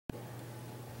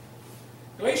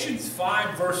Galatians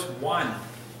 5 verse 1.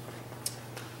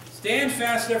 Stand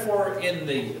fast therefore in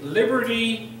the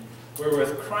liberty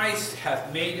wherewith Christ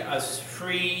hath made us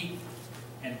free,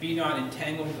 and be not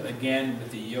entangled again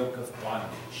with the yoke of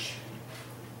bondage.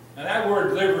 Now that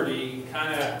word liberty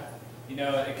kind of,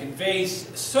 it conveys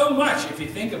so much, if you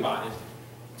think about it,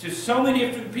 to so many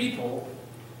different people,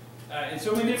 in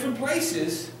so many different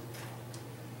places.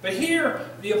 But here,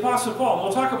 the Apostle Paul, and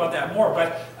we'll talk about that more,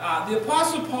 but the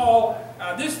Apostle Paul,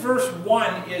 this verse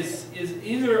 1 is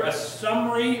either a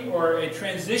summary or a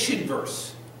transition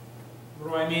verse.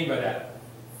 What do I mean by that?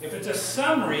 If it's a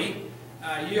summary,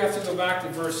 you have to go back to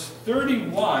verse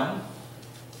 31,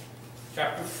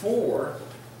 chapter 4.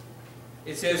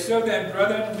 It says, "So then,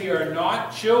 brethren, we are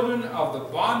not children of the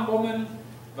bondwoman,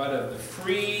 but of the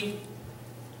free."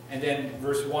 And then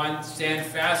verse 1, "Stand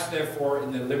fast therefore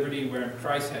in the liberty wherein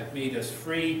Christ hath made us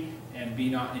free, and be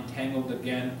not entangled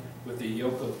again with the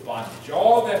yoke of bondage."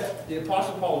 All that the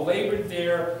Apostle Paul labored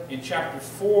there in chapter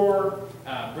 4,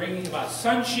 bringing about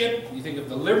sonship. You think of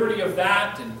the liberty of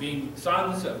that, and being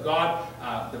sons of God,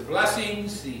 the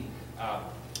blessings, the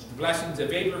blessings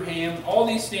of Abraham, all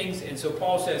these things. And so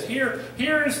Paul says, here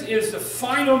is the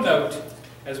final note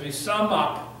as we sum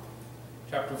up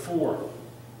chapter 4.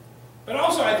 But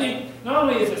also, I think, not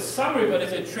only is it a summary, but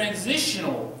it's a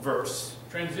transitional verse.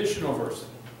 Transitional verse.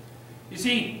 You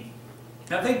see,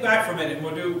 now think back for a minute, and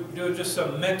we'll do just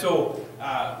some mental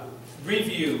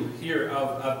review here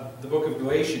of the book of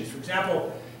Galatians. For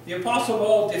example, the Apostle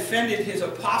Paul defended his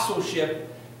apostleship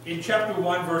in chapter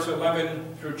 1, verse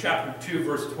 11 through chapter 2,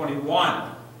 verse 21.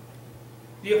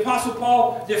 The Apostle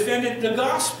Paul defended the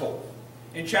gospel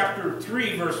in chapter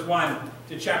 3, verse 1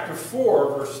 to chapter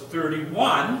 4, verse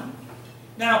 31.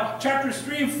 Now, chapters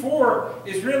 3 and 4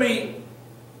 is really,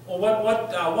 well,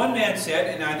 what one man said,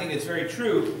 and I think it's very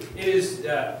true, is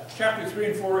chapter 3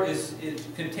 and 4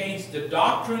 contains the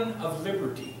doctrine of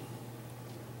liberty.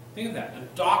 Think of that, the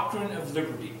doctrine of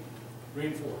liberty, 3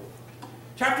 and 4.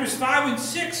 Chapters 5 and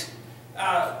 6,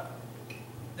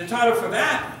 the title for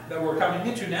that we're coming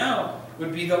into now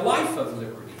would be the life of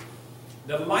liberty.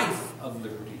 The life of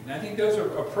liberty. And I think those are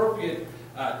appropriate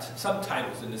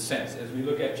subtitles in a sense as we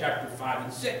look at chapter 5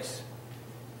 and 6.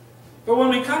 But when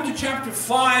we come to chapter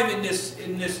 5 in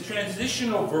this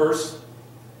transitional verse,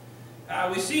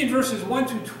 we see in verses 1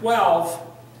 to 12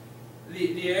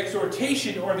 the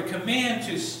exhortation or the command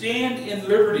to stand in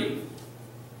liberty.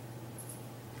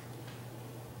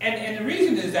 And the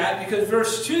reason is that because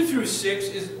verse 2 through 6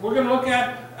 is we're going to look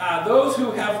at those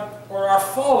who have or are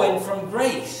falling from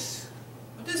grace.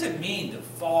 What does it mean to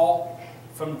fall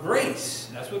from grace?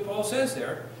 And that's what Paul says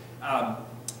there.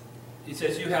 He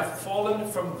says you have fallen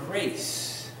from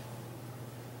grace.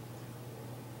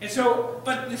 And so,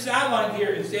 but this outline here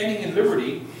in standing in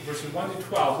liberty, verses 1 to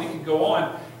 12, we can go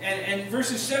on. And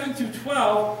verses 7 through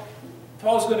 12,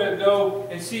 Paul's going to go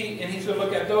and see, and he's going to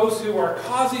look at those who are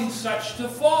causing such to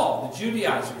fall, the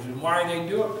Judaizers, and why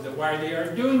they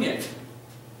are doing it.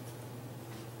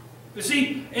 But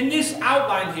see, in this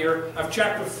outline here of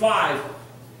chapter 5,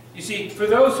 you see, for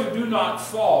those who do not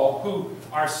fall, who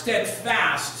are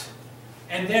steadfast,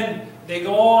 and then they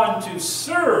go on to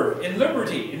serve in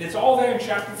liberty, and it's all there in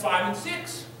chapter 5 and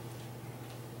 6.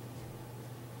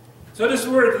 So this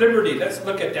word liberty, let's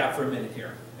look at that for a minute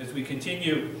here as we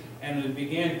continue and we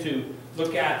begin to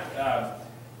look at,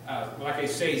 like I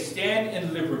say, stand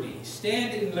in liberty.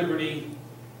 Stand in liberty.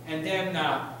 And then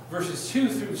verses 2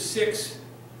 through 6,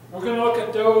 we're going to look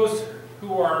at those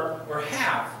who are, or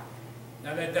have.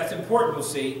 Now that's important, we'll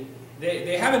see.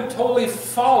 They haven't totally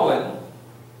fallen.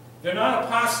 They're not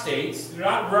apostates. They're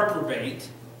not reprobate.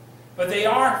 But they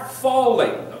are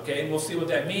falling. Okay, and we'll see what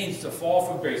that means to fall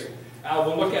from grace.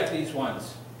 We'll look at these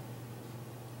ones.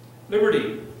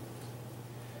 Liberty.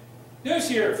 Notice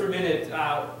here for a minute,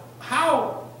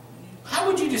 how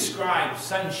would you describe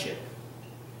sonship?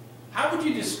 How would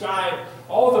you describe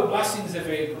all the blessings of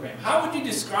Abraham? How would you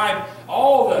describe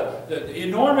all the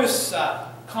enormous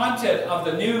content of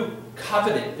the new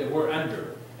covenant that we're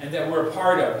under and that we're a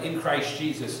part of in Christ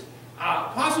Jesus?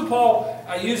 Apostle Paul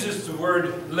uses the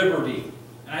word liberty,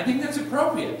 and I think that's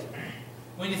appropriate.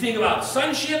 When you think about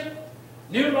sonship,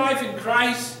 new life in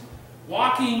Christ,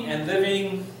 walking and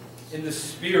living in the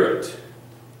Spirit.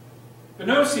 But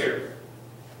notice here,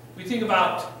 we think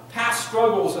about past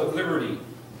struggles of liberty.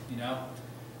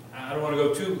 I don't want to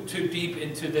go too deep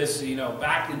into this,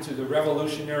 back into the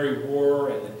Revolutionary War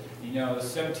and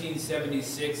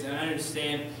 1776, and I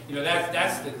understand,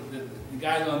 that's the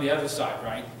guys on the other side,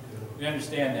 right? We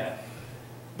understand that.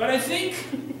 But I think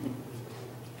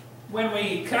when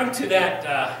we come to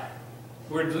that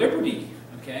word liberty,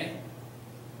 okay,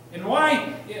 and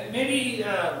why maybe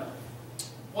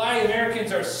why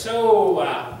Americans are so,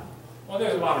 well,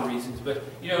 there's a lot of reasons, but,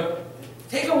 you know,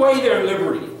 take away their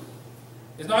liberty.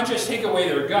 It's not just take away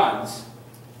their guns,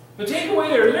 but take away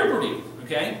their liberty,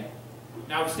 okay?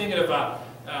 Now, I was thinking about,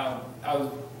 I was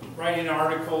writing an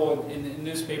article in the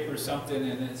newspaper or something,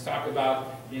 and it's talking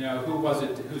about, you know, who was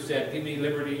it who said, give me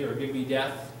liberty or give me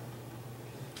death?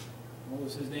 What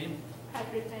was his name?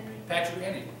 Patrick Henry. Patrick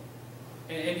Henry.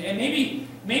 And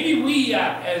maybe we,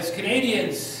 as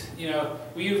Canadians, you know,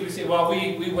 we usually say, well,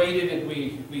 we waited and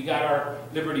we got our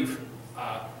liberty,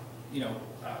 you know,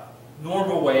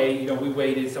 normal way, you know, we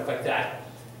waited, stuff like that.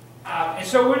 And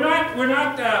so we're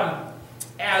not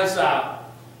as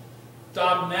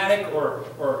dogmatic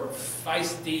or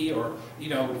feisty or, you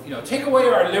know, take away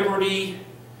our liberty.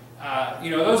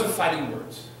 You know, those are fighting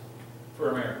words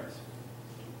for Americans.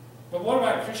 But what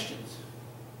about Christians?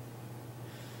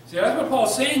 See, that's what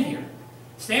Paul's saying here.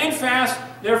 Stand fast,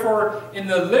 therefore, in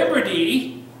the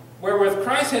liberty wherewith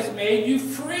Christ has made you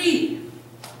free.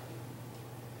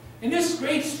 In this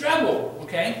great struggle,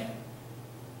 okay,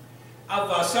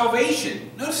 of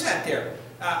salvation, notice that there.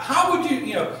 How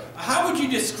would you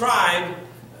describe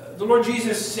the Lord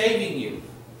Jesus saving you?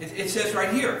 It says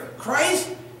right here,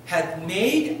 Christ had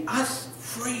made us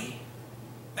free.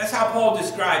 That's how Paul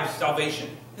describes salvation.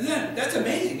 That's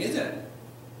amazing, isn't it?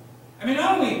 I mean,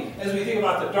 not only as we think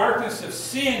about the darkness of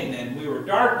sin, and we were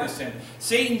darkness, and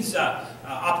Satan's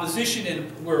opposition,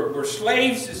 and we're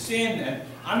slaves to sin, and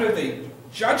under the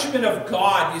judgment of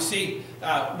God, you see,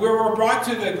 we're brought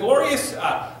to the glorious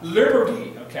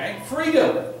liberty, okay?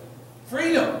 Freedom.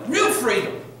 Freedom. Real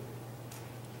freedom.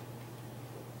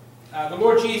 The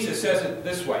Lord Jesus says it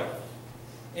this way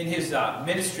in his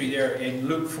ministry there in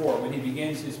Luke 4, when he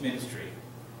begins his ministry.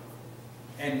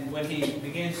 And when he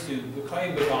begins to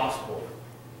proclaim the gospel,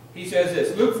 he says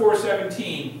this, Luke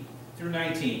 4:17 through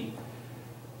 19.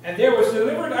 And there was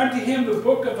delivered unto him the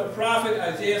book of the prophet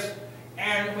Isaiah,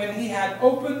 and when he had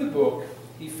opened the book,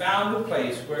 he found the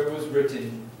place where it was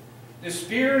written, The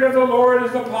Spirit of the Lord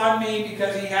is upon me,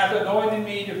 because he hath anointed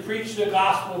me to preach the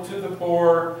gospel to the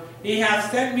poor. He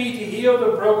hath sent me to heal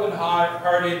the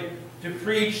brokenhearted, to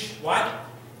preach, what?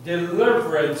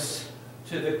 Deliverance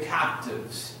to the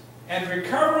captives, and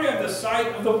recovery of the sight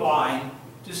of the blind,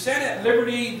 to set at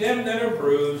liberty them that are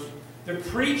bruised, to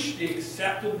preach the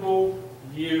acceptable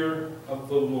year of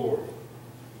the Lord.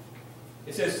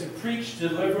 It says to preach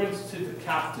deliverance to the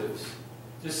captives,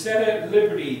 to set at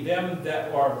liberty them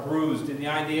that are bruised. And the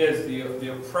idea is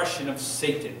the oppression of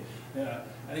Satan.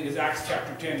 I think it's Acts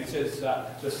chapter 10. It says,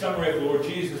 the summary of the Lord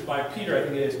Jesus by Peter, I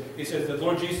think it is. He says, the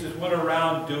Lord Jesus went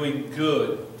around doing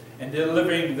good and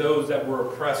delivering those that were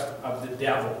oppressed of the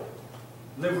devil.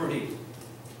 Liberty.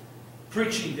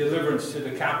 Preaching deliverance to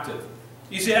the captive.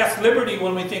 You see, that's liberty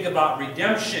when we think about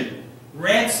redemption,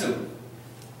 ransom.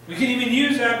 We can even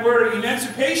use that word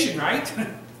emancipation, right?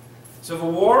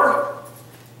 Civil War,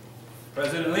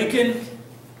 President Lincoln,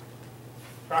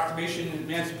 Proclamation of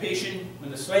Emancipation,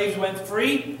 when the slaves went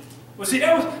free. Well, see,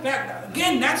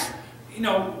 that's, you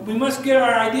know, we must get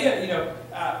our idea, you know,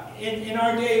 in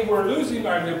our day we're losing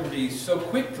our liberties so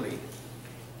quickly.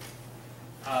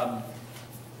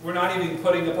 We're not even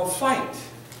putting up a fight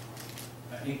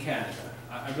in Canada.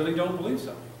 I really don't believe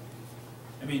so.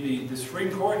 I mean, the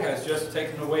Supreme Court has just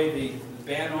taken away the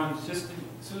ban on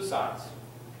suicides.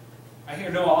 I hear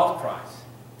no outcries.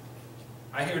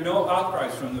 I hear no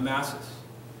outcries from the masses.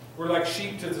 We're like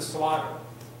sheep to the slaughter.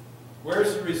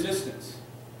 Where's the resistance?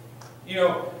 You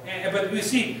know, but we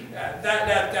see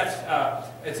that's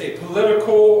it's a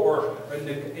political or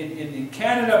in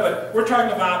Canada, but we're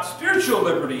talking about spiritual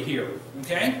liberty here.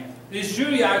 Okay, these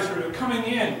Judaizers are coming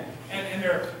in,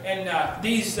 and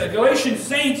these Galatian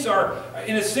saints are,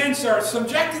 in a sense, are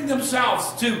subjecting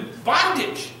themselves to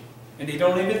bondage, and they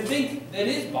don't even think that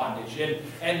is bondage.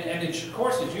 And of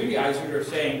course, the Judaizers are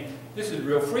saying this is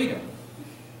real freedom.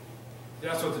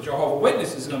 That's what the Jehovah's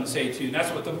Witness is going to say to you. And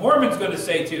that's what the Mormon's going to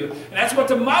say to you. And that's what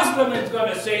the Muslim is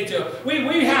going to say to you.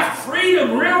 We have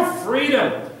freedom, real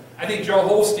freedom. I think Joel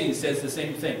Holstein says the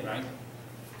same thing, right?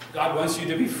 God wants you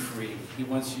to be free. He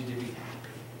wants you to be happy.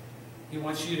 He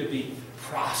wants you to be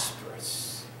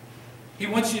prosperous. He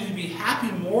wants you to be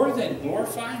happy more than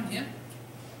glorifying Him.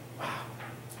 Wow.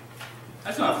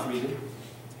 That's not freedom.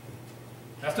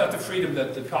 That's not the freedom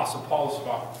that the Apostle Paul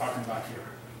is talking about here.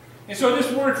 And so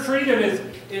this word freedom is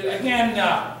again,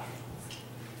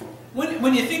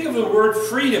 when you think of the word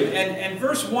freedom, and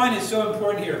verse 1 is so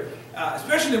important here,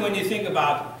 especially when you think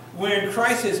about when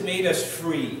Christ has made us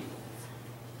free.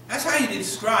 That's how you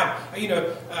describe,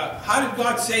 how did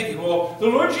God save you? Well, the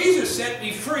Lord Jesus set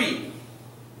me free.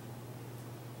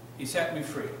 He set me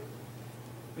free.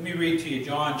 Let me read to you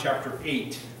John chapter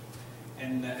 8.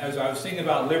 And as I was thinking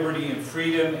about liberty and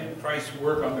freedom and Christ's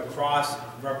work on the cross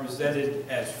represented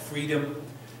as freedom,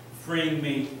 freeing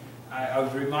me, I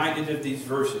was reminded of these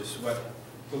verses, what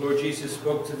the Lord Jesus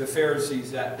spoke to the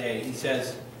Pharisees that day. He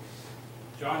says,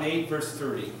 John 8, verse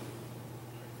 30,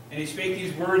 "And he spake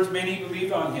these words, many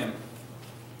believed on him.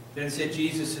 Then said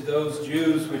Jesus to those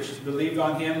Jews which believed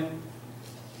on him,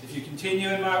 If you continue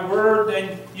in my word,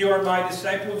 then you are my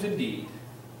disciples indeed.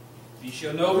 You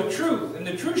shall know the truth, and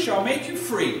the truth shall make you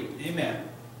free." Amen.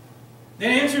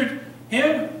 Then answered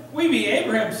him, "We be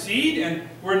Abraham's seed, and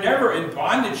were never in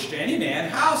bondage to any man.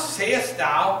 How sayest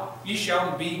thou, ye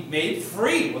shall be made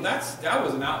free?" Well, that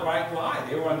was an outright lie.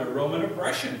 They were under Roman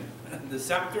oppression. The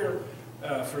scepter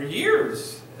for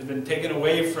years had been taken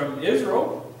away from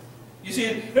Israel. You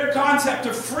see, their concept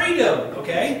of freedom,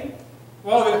 okay?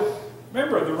 Well,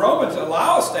 remember, the Romans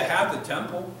allow us to have the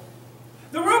temple.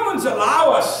 The Romans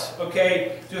allow us,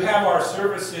 okay, to have our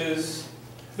services.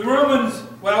 The Romans,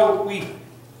 well, we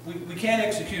can't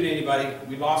execute anybody.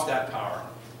 We lost that power.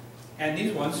 And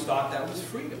these ones thought that was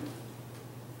freedom.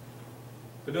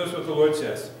 But notice what the Lord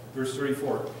says, verse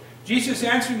 34. Jesus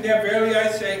answering them, "Verily I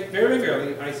say, verily,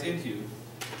 verily, I say to you,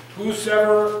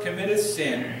 whosoever committeth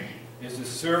sin is the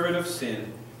servant of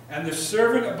sin. And the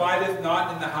servant abideth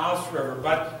not in the house forever,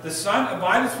 but the Son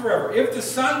abideth forever. If the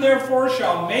Son therefore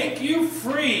shall make you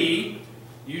free,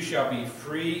 you shall be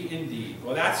free indeed."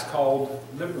 Well, that's called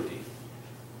liberty.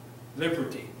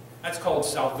 Liberty. That's called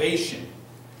salvation.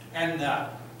 And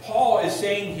Paul is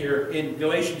saying here in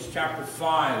Galatians chapter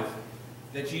 5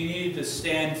 that you need to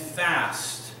stand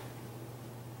fast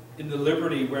in the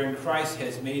liberty wherein Christ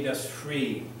has made us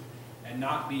free, and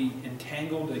not be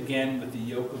entangled again with the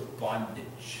yoke of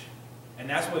bondage. And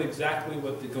that's exactly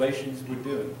what the Galatians were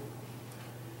doing.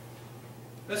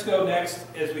 Let's go next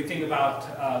as we think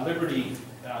about liberty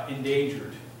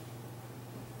endangered.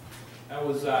 That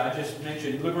was, I just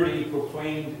mentioned, liberty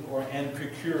proclaimed and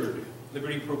procured.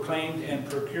 Liberty proclaimed and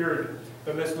procured.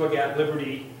 But let's look at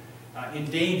liberty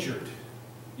endangered.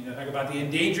 You know, talk about the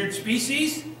endangered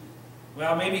species.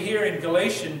 Well, maybe here in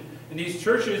Galatians, in these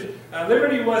churches,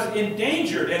 liberty was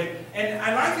endangered. And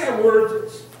I like that word,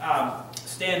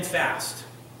 stand fast.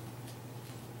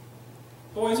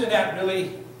 Boy, isn't that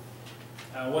really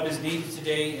what is needed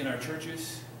today in our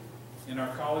churches, in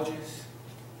our colleges,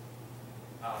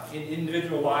 in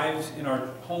individual lives, in our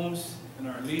homes, in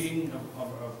our leading of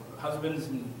husbands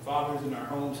and fathers in our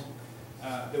homes,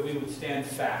 that we would stand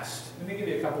fast. Let me give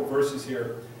you a couple verses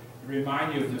here to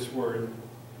remind you of this word.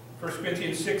 1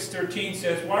 Corinthians 6:13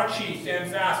 says, "Watch ye, stand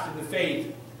fast in the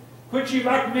faith. Quit ye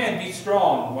like men, be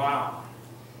strong." Wow.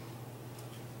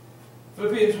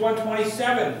 Philippians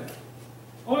 1:27.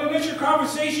 "Only let your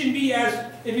conversation be as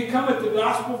it becometh the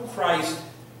gospel of Christ,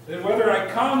 that whether I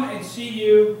come and see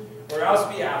you, or else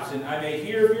be absent, I may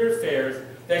hear of your affairs,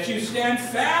 that you stand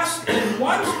fast in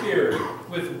one spirit,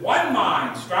 with one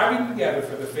mind, striving together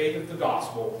for the faith of the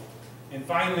gospel." And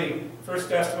finally, 1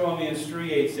 Thessalonians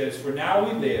 3:8 says, "For now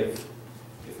we live,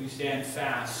 if we stand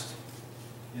fast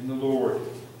in the Lord."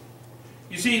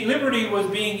 You see, liberty was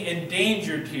being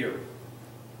endangered here.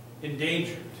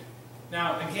 Endangered.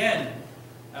 Now, again,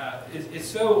 it's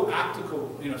so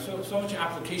applicable, you know, so much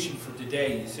application for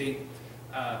today. You see,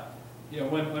 you know,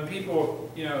 when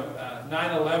people, you know,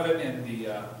 9/11 and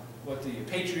the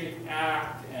Patriot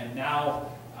Act, and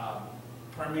now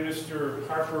Prime Minister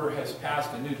Harper has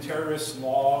passed a new terrorist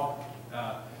law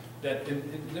that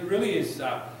it really is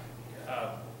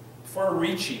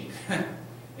far-reaching.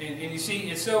 and you see,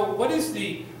 and so what is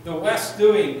the West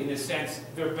doing in a sense?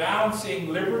 They're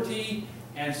balancing liberty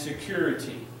and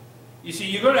security. You see,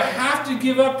 you're going to have to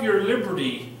give up your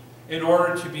liberty in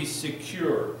order to be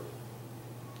secure.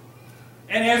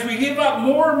 And as we give up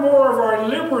more and more of our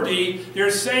liberty,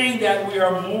 they're saying that we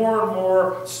are more and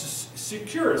more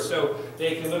secure. So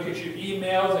they can look at your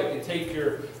emails, they can take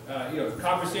your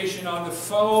conversation on the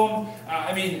phone.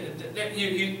 I mean,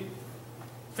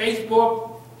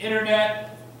 Facebook,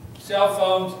 internet, cell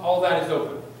phones, all that is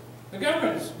open. The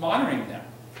government is monitoring them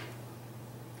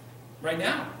right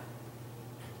now.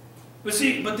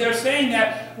 But they're saying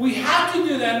that we have to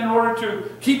do that in order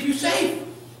to keep you safe,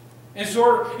 and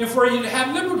for you to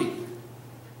have liberty.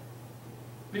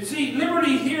 But you see,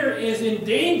 liberty here is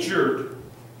endangered.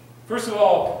 First of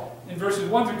all, in verses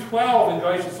 1 through 12 in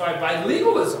Galatians 5, by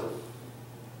legalism.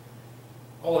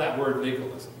 Oh, that word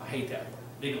legalism. I hate that word,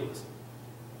 legalism.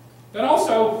 But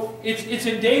also, it's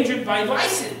endangered by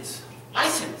license.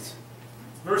 License.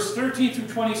 Verse 13 through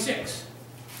 26.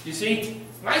 You see,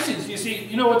 license. You see,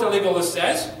 you know what the legalist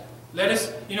says? Let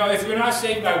us, if you're not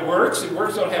saved by works, and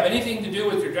works don't have anything to do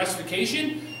with your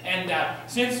justification, and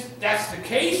since that's the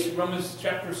case, Romans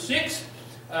chapter 6,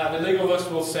 the legalist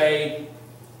will say,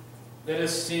 let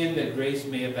us sin that grace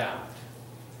may abound.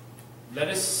 Let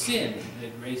us sin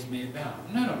that grace may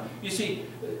abound. No. You see,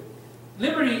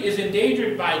 liberty is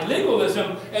endangered by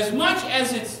legalism as much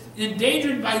as it's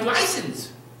endangered by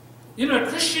license.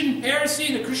 Christian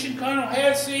heresy, the Christian carnal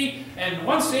heresy, and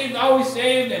once saved, always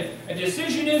saved, and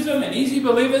decisionism, and easy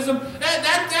believism,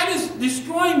 that is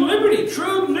destroying liberty,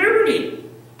 true liberty.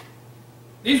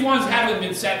 These ones haven't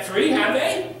been set free, have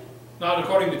they? Not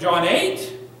according to John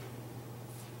 8.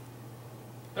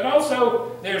 But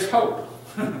also, there's hope.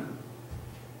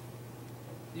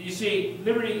 You see,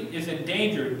 liberty is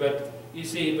endangered, but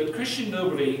Christian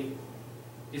liberty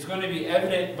is going to be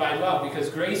evident by love, because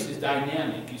grace is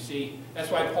dynamic. You see, that's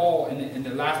why Paul, in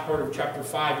the last part of chapter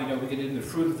 5, we get into the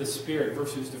fruit of the Spirit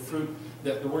versus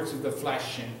the works of the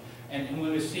flesh, and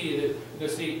when we see that,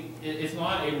 it's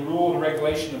not a rule and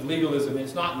regulation of legalism.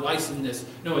 It's not licensedness.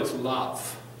 No, it's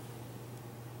love.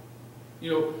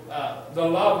 The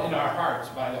love in our hearts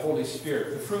by the Holy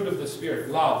Spirit, the fruit of the Spirit,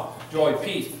 love, joy,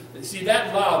 peace. See,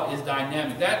 that love is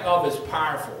dynamic. That love is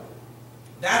powerful.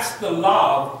 That's the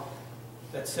love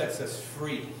that sets us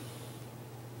free.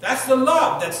 That's the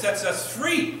love that sets us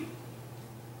free.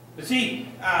 But see,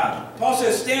 Paul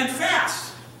says, stand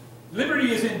fast.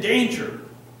 Liberty is in danger.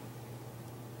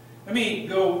 Let me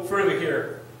go further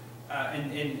here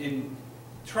and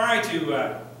try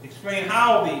to explain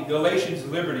how the Galatians'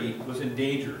 liberty was in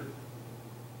danger.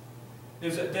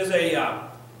 There's a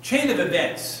chain of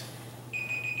events.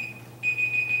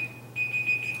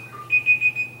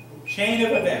 Chain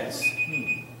of events.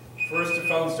 First the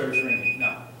phone starts ringing.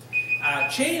 No.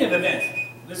 Chain of events.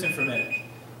 Listen for a minute.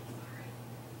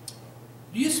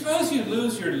 Do you suppose you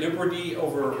lose your liberty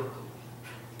over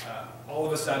all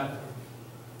of a sudden?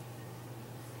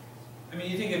 I mean,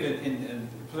 you think of it in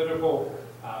political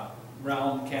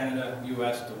realm, Canada,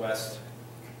 U.S., the West.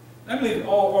 I believe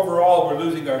overall we're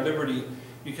losing our liberty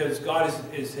because God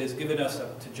has given us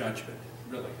up to judgment.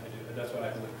 Really, I do. That's what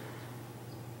I believe.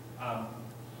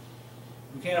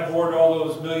 We can't abort all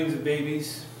those millions of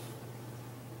babies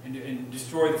and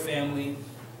destroy the family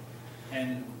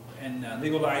and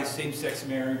legalize same-sex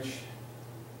marriage.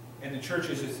 And the church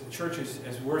is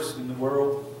as worse in the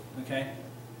world. Okay.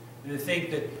 And to think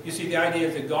that, you see, the idea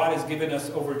is that God has given us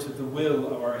over to the will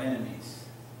of our enemies.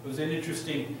 It was an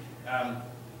interesting, I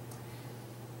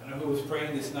don't know who was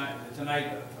praying tonight,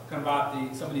 talking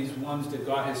about some of these ones that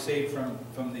God has saved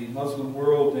from the Muslim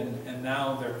world, and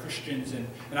now they're Christians. And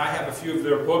I have a few of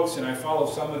their books, and I follow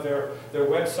some of their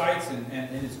websites,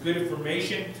 and it's good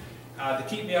information to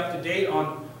keep me up to date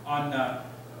on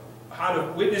how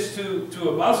to witness to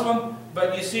a Muslim.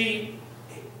 But you see,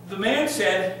 the man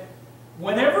said,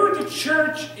 whenever the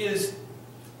church is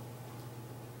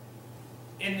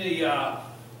in the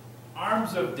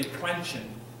arms of declension,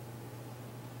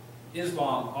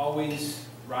 Islam always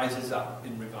rises up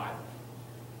in revival.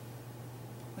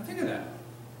 Now think of that.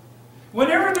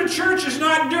 Whenever the church is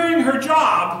not doing her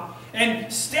job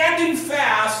and standing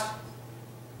fast,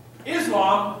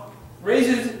 Islam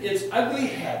raises its ugly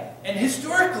head. And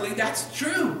historically, that's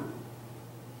true.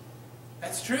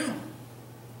 That's true.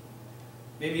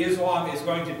 Maybe Islam is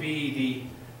going to be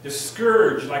the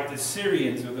scourge like the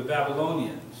Syrians or the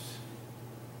Babylonians.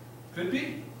 Could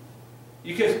be.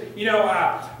 Because,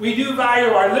 we do value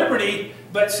our liberty,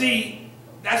 but see,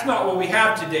 that's not what we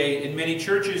have today in many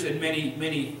churches and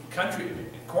many countries.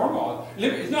 Cornwall,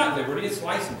 it's not liberty, it's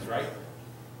license, right?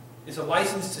 It's a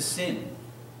license to sin.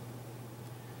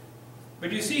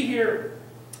 But you see here,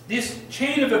 this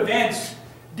chain of events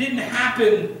didn't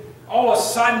happen all of a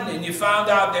sudden and you found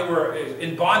out they were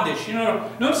in bondage.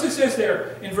 Notice it says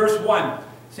there in verse 1,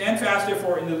 stand fast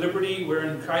therefore in the liberty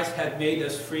wherein Christ hath made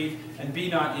us free, and be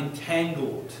not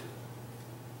entangled.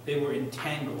 They were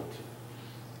entangled.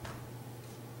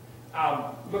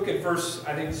 Look at verse,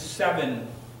 I think 7.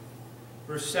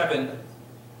 Verse 7.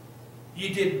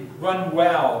 Ye did run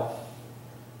well.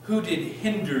 Who did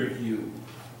hinder you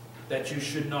that you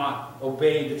should not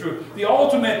obey the truth? The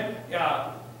ultimate,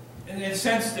 in a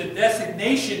sense, the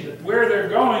designation where they're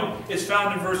going is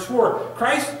found in verse 4.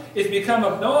 Christ is become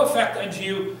of no effect unto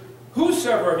you.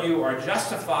 Whosoever of you are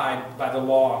justified by the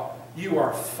law, you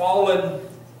are fallen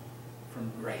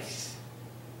from grace.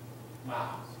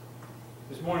 Wow.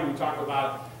 This morning we talked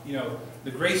about,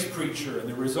 the grace preacher and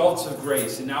the results of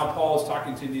grace. And now Paul is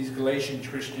talking to these Galatian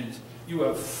Christians. You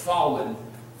have fallen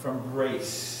from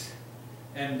grace.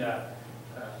 And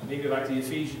maybe like the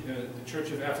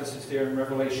church of Ephesus there in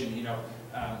Revelation,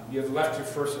 You have left your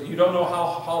first. You don't know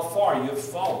how far you have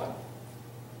fallen.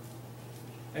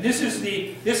 And this is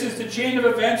the chain of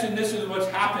events, and this is what's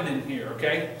happening here.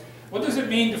 Okay, what does it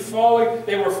mean to falling?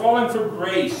 They were falling from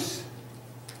grace.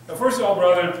 Now, first of all,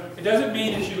 brethren, it doesn't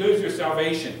mean that you lose your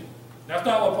salvation. That's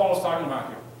not what Paul's talking about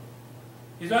here.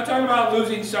 He's not talking about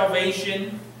losing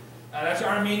salvation. That's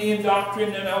Armenian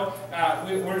doctrine.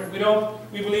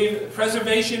 We believe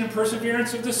preservation and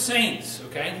perseverance of the saints.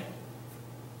 Okay.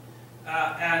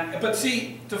 But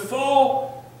see, to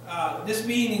fall, this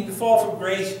meaning to fall from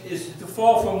grace is to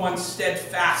fall from one's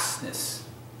steadfastness,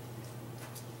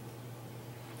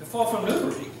 to fall from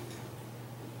liberty,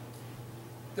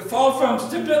 to fall from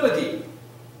stability.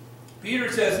 Peter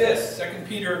says this, 2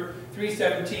 Peter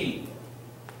 3:17.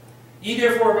 Ye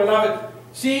therefore, beloved,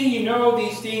 seeing ye know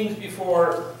these things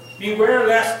before, beware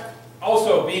lest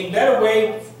also, being led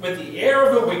away with the error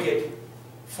of the wicked,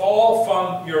 fall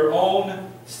from your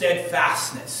own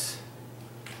steadfastness.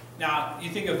 Now, you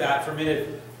think of that for a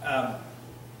minute,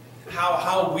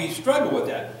 how we struggle with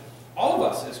that. All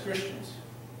of us as Christians.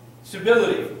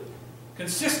 Stability,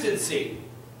 consistency,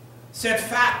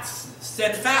 steadfastness.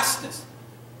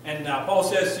 And Paul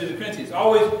says to the Corinthians,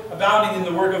 always abounding in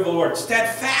the work of the Lord.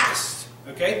 Steadfast.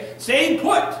 Okay? Staying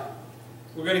put.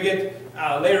 We're going to get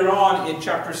later on in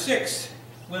chapter 6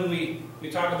 when we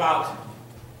talk about...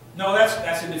 No,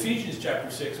 that's in Ephesians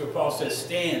chapter 6 where Paul says,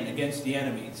 stand against the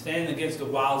enemy. Stand against the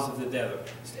wiles of the devil.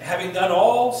 Having done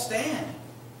all, stand.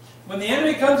 When the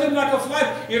enemy comes in like a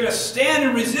flood, you're to stand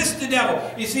and resist the devil.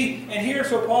 You see, and here's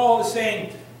what Paul is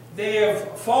saying. They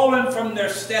have fallen from their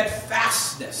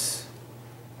steadfastness.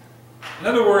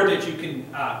 Another word that you can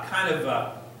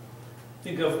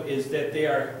think of is that they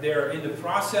are in the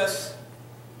process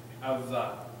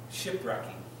of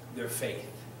shipwrecking their faith.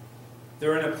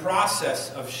 They're in a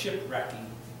process of shipwrecking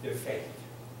their faith.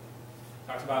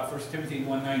 Talks about 1 Timothy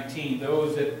 1:19.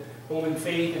 Those that holding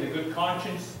faith and a good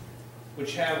conscience,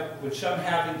 which some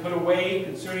have been put away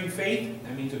concerning faith,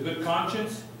 that means a good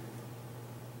conscience,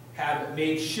 have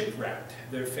made shipwrecked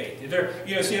their faith.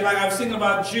 See, like I was thinking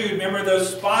about Jude. Remember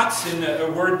those spots? And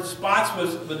the word spots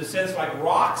was in a sense like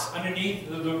rocks underneath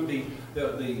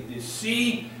the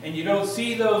sea, and you don't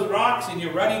see those rocks, and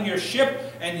you're running your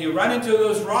ship, and you run into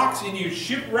those rocks, and you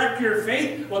shipwreck your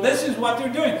faith. Well, this is what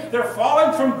they're doing. They're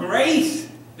falling from grace,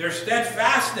 their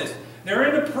steadfastness. They're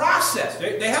in the process.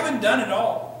 They haven't done it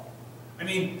all. I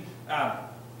mean,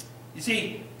 you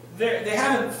see, they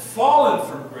haven't fallen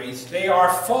from grace. They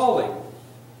are falling.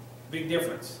 Big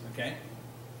difference, okay?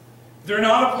 They're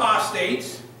not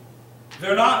apostates.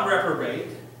 They're not reprobate.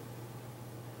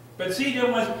 But see,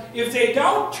 if they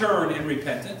don't turn in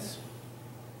repentance,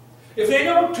 if they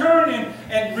don't turn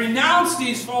and renounce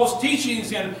these false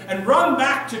teachings and run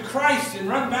back to Christ and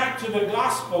run back to the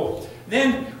gospel,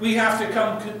 then we have to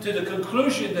come to the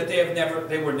conclusion that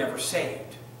they were never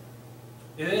saved.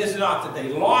 It is not that they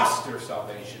lost their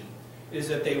salvation. It is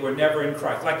that they were never in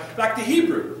Christ. Like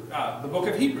the book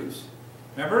of Hebrews.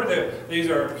 Remember, these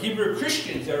are Hebrew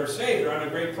Christians that are saved. They're under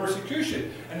great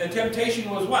persecution. And the temptation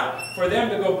was what? For them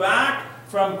to go back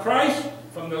from Christ,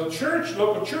 from the church,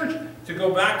 local church, to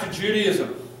go back to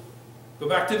Judaism. Go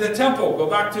back to the temple. Go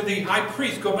back to the high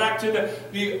priest. Go back to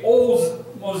the old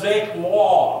Mosaic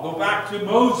law. Go back to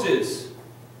Moses.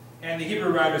 And the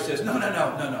Hebrew writer says, no,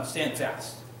 stand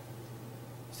fast.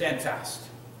 Stand fast.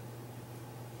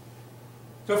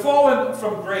 So fall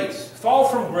from grace.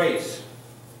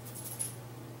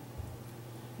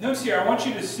 Notice here, I want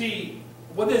you to see,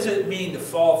 what does it mean to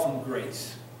fall from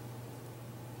grace?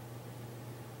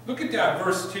 Look at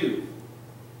verse 2.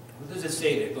 What does it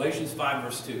say there? Galatians 5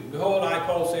 verse 2. Behold, I,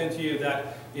 Paul, say unto you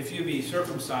that if you be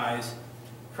circumcised,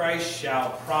 Christ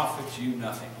shall profit you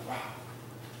nothing. Wow.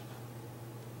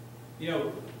 You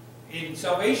know, in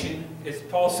salvation, as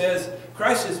Paul says,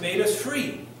 Christ has made us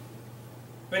free.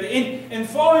 But in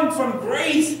falling from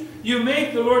grace, you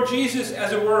make the Lord Jesus,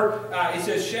 as it were, it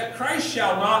says, Christ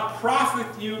shall not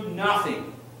profit you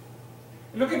nothing.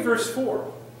 And look at verse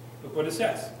 4. Look what it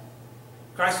says.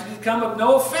 Christ has become of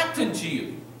no effect unto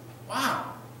you.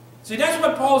 Wow. See, that's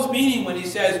what Paul's meaning when he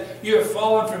says, you have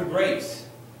fallen from grace.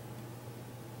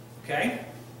 Okay?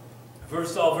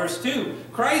 Verse 2.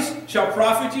 Christ shall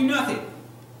profit you nothing.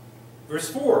 Verse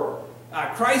 4.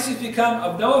 Christ has become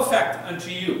of no effect unto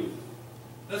you.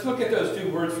 Let's look at those two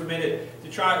words for a minute to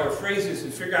try, or phrases,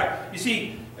 and figure out. You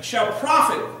see, shall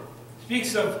profit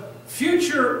speaks of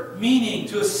future meaning,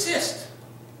 to assist,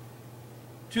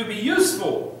 to be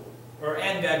useful, or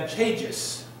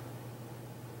advantageous.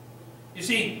 You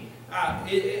see,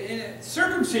 in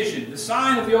circumcision, the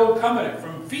sign of the old covenant,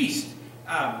 from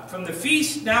the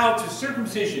feast now to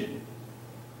circumcision.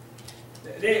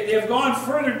 They have gone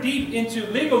further deep into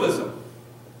legalism.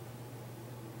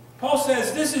 Paul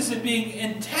says this is being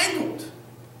entangled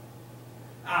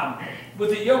with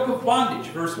the yoke of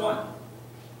bondage, verse 1.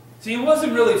 See, it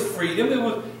wasn't really freedom.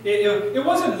 It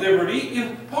wasn't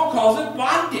liberty. Paul calls it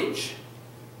bondage.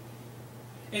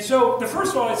 And so, the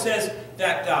first of all, it says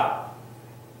that,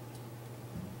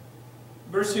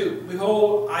 verse 2,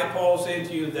 Behold, I, Paul, say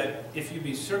unto you that if you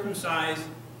be circumcised,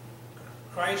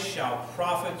 Christ shall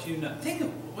profit you not. Think of,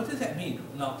 what does that mean,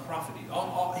 not profit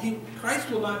you? Christ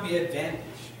will not be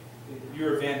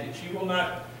your advantage. He will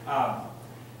not,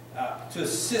 to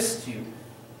assist you,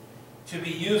 to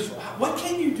be useful. What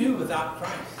can you do without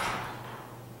Christ?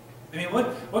 I mean,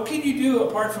 what can you do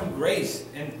apart from grace?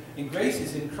 And grace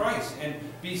is in Christ. And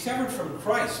be severed from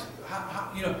Christ.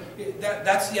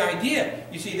 That's the idea.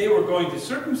 You see, they were going to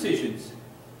circumcisions.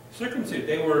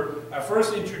 They were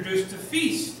first introduced to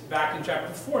feast back in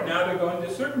chapter 4. Now they're going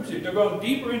to circumcision. They're going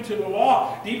deeper into the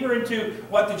law, deeper into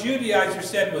what the Judaizers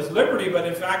said was liberty, but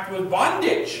in fact was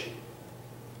bondage.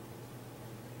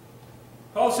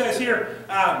 Paul says here,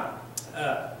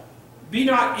 be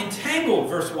not entangled,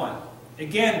 verse 1.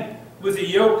 Again, with the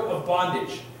yoke of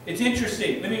bondage. It's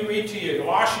interesting. Let me read to you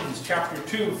Galatians chapter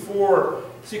 2, 4,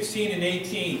 16 and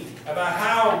 18 about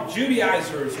how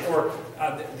Judaizers or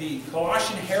the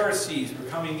Colossian heresies were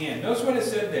coming in. Notice what it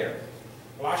said there.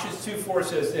 Colossians 2, 4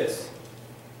 says this.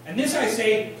 And this I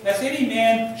say, lest any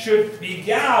man should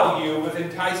beguile you with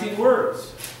enticing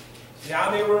words. See how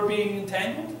they were being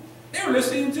entangled? They were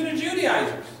listening to the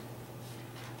Judaizers.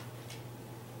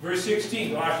 Verse 16,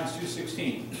 Galatians 2,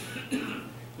 16.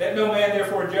 Let no man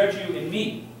therefore judge you in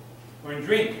meat, or in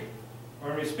drink,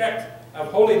 or in respect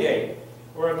of holy day,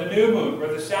 or of the new moon, or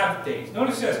the Sabbath days.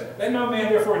 Notice this, let no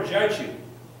man therefore judge you.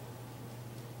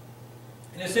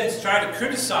 In a sense, try to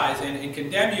criticize and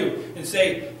condemn you and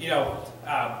say,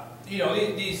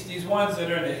 these ones that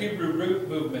are in the Hebrew root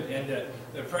movement and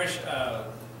the fresh,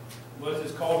 what is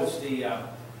this called? It's the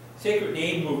sacred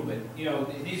name movement.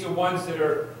 These are ones that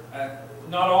are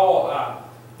not all,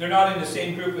 they're not in the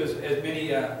same group as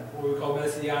many what we call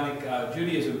Messianic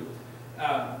Judaism.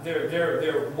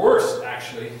 They're worse,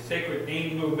 actually. Sacred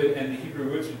name movement and the Hebrew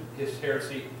roots is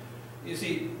heresy. You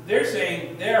see, they're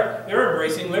saying they're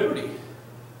embracing liberty.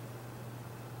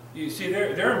 You see,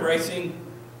 they're embracing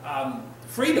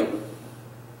freedom.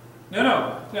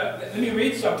 No. Let me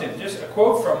read something. Just a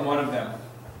quote from one of them.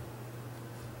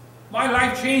 My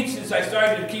life changed since I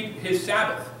started to keep His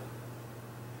Sabbath,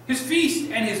 His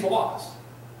feast, and His laws.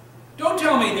 Don't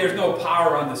tell me there's no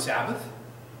power on the Sabbath.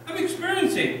 I'm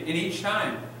experiencing it each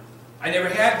time. I never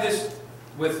had this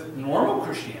with normal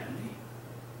Christianity.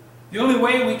 The only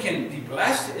way we can be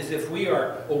blessed is if we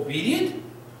are obedient.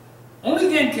 Only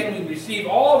then can we receive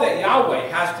all that Yahweh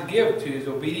has to give to His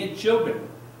obedient children.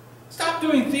 Stop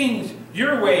doing things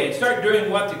your way and start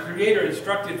doing what the Creator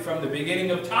instructed from the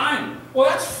beginning of time. Well,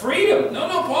 that's freedom. No,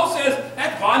 Paul says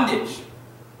that's bondage.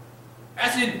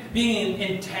 That's in being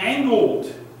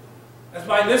entangled. That's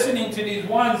by listening to these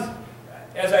ones,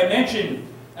 as I mentioned,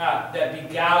 that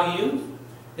beguile you,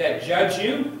 that judge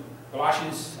you.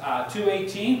 Colossians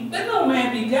 2:18. Let no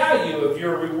man beguile you of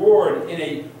your reward in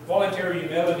a voluntary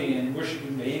humility and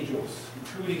worshiping the angels,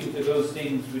 intruding into those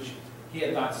things which he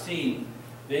had not seen,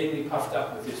 vainly puffed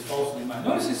up with his falsely mind.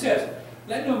 Notice it says,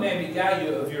 let no man beguile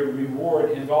you of your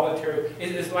reward in voluntary.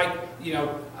 It is like, in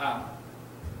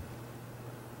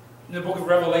the book of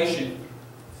Revelation,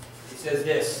 it says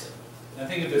this. Now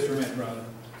think of this for a minute, brother.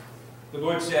 The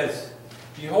Lord says,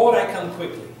 behold, I come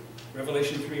quickly.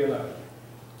 Revelation 3:11.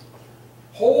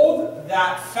 Hold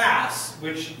that fast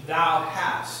which thou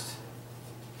hast,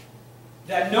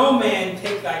 that no man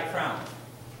take thy crown.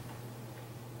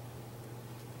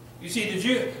 You see,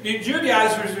 the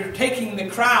Judaizers were taking the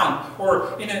crown,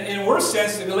 or in a worse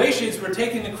sense, the Galatians were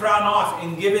taking the crown off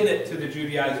and giving it to the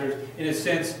Judaizers, in a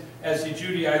sense, as the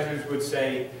Judaizers would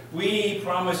say, we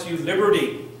promise you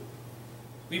liberty.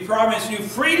 We promise you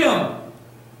freedom.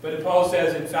 But Paul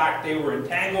says, in fact, they were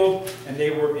entangled and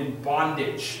they were in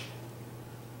bondage.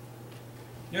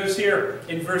 Notice here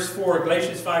in verse 4,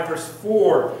 Galatians 5, verse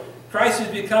 4, Christ has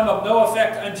become of no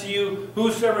effect unto you.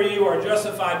 Whosoever you are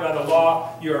justified by the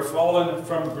law, you are fallen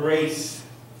from grace.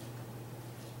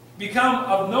 Become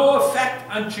of no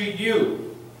effect unto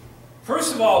you.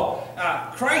 First of all,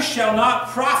 Christ shall not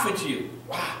profit you.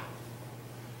 Wow.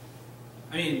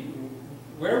 I mean,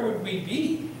 where would we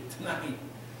be tonight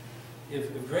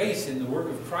if grace and the work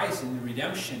of Christ and the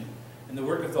redemption and the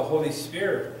work of the Holy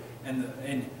Spirit and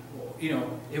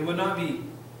it would not be,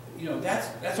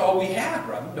 that's all we have,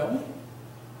 brother, don't we?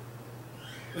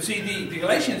 You see, the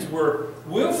Galatians were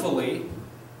willfully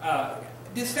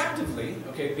deceptively,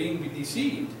 okay, being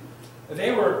deceived.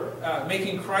 They were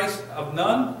making Christ of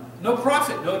no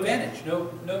profit, no advantage, no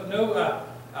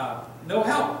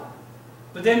help.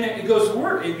 But then it goes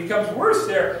worse. It becomes worse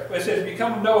there. It says,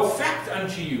 "Become of no effect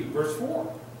unto you," verse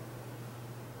 4.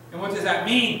 And what does that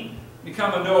mean?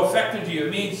 Become of no effect unto you.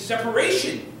 It means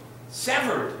separation,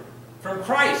 severed from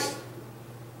Christ.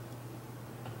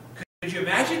 Could you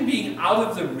imagine being out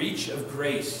of the reach of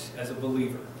grace as a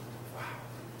believer?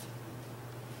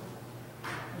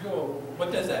 Wow.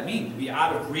 What does that mean, to be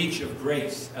out of reach of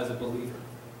grace as a believer?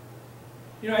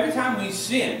 You know, every time we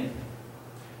sin,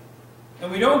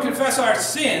 and we don't confess our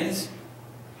sins,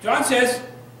 John says,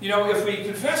 you know, if we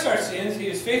confess our sins, He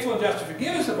is faithful and just to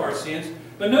forgive us of our sins.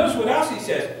 But notice what else He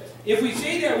says. If we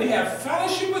say that we have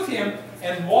fellowship with Him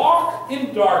and walk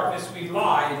in darkness, we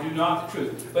lie and do not the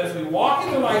truth. But if we walk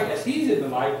in the light as He's in the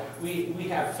light, we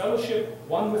have fellowship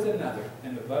one with another.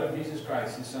 And the blood of Jesus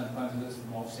Christ, His Son, cleanses us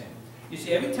from all sin. You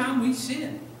see, every time we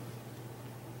sin,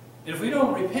 and if we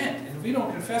don't repent, and if we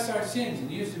don't confess our sins and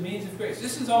use the means of grace,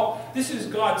 this is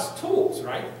God's tools,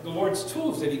 right? The Lord's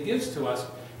tools that He gives to us.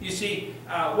 You see,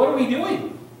 what are we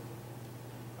doing?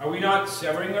 Are we not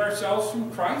severing ourselves from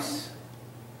Christ?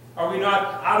 Are we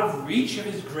not out of reach of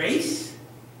His grace?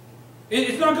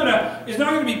 It's not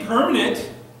going to be permanent.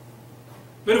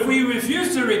 But if we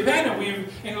refuse to repent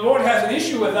and the Lord has an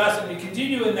issue with us and we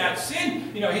continue in that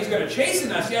sin, you know, He's going to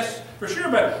chasten us, yes, for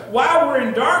sure. But while we're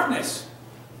in darkness,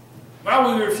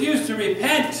 while we refuse to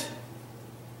repent,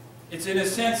 it's in a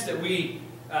sense that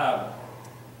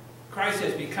Christ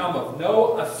has become of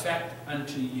no effect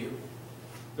unto you.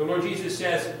 The Lord Jesus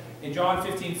says in John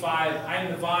 15:5, "I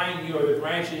am the vine, you are the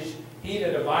branches. He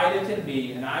that abideth in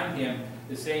me, and I in him,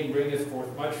 the same bringeth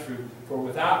forth much fruit. For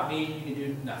without me you can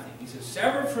do nothing." He says,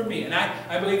 "Sever from me." And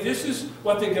I believe this is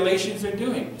what the Galatians are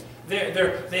doing.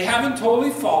 They haven't totally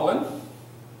fallen,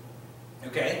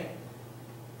 okay?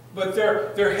 But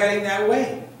they're heading that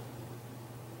way.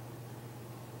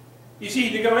 You see,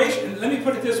 the Galatians, let me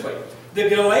put it this way. The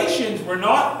Galatians were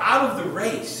not out of the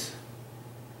race,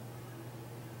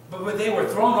 but they were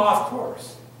thrown off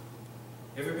course.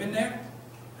 Ever been there?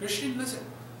 Christian, listen.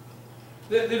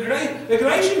 The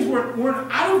Galatians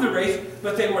weren't out of the race,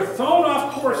 but they were thrown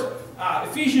off course.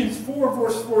 Ephesians 4,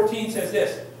 verse 14 says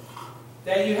this,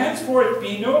 "That you henceforth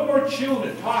be no more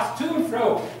children, tossed to and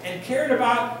fro, and carried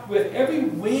about with every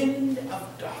wind of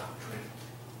doctrine,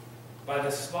 by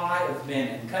the sly of men,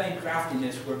 and cunning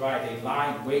craftiness whereby they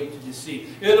lie in wait to deceive."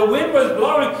 You know, the wind was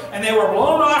blowing, and they were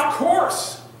blown off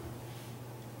course.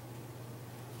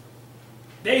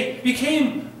 They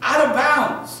became out of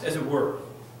bounds, as it were.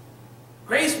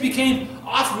 Grace became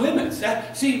off limits.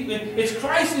 See, it's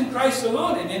Christ and Christ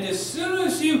alone. And as soon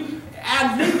as you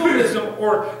add legalism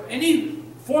or any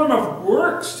form of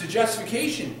works to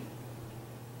justification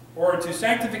or to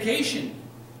sanctification,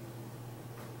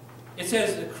 it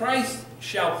says that Christ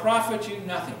shall profit you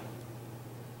nothing.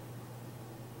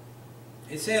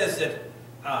 It says that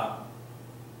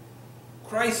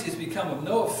Christ is become of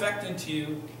no effect unto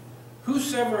you.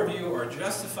 Whosoever of you are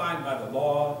justified by the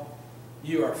law,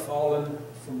 you are fallen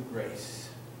from grace.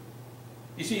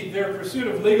 You see, their pursuit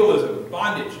of legalism,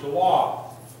 bondage, the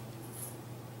law.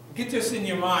 Get this in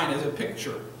your mind as a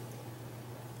picture.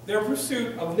 Their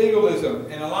pursuit of legalism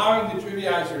and allowing the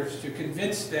Judaizers to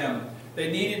convince them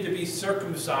they needed to be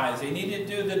circumcised. They needed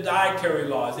to do the dietary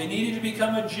laws. They needed to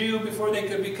become a Jew before they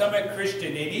could become a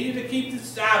Christian. They needed to keep the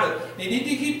Sabbath. They needed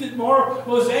to keep the more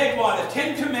Mosaic law, the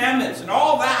 10 Commandments, and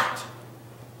all that.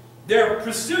 Their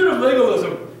pursuit of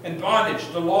legalism and bondage,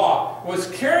 the law, was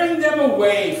carrying them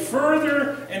away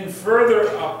further and further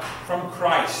up from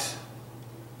Christ.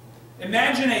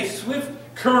 Imagine a swift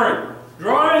current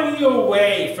drawing you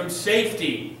away from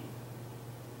safety,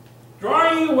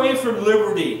 drawing you away from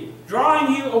liberty,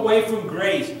 drawing you away from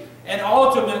grace, and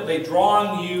ultimately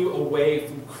drawing you away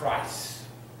from Christ.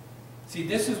 See,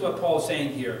 this is what Paul's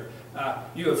saying here.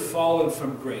 You have fallen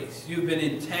from grace. You've been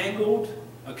entangled.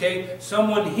 Okay,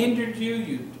 someone hindered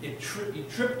you, it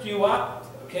tripped you up,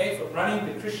 okay, for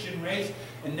running the Christian race,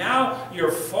 and now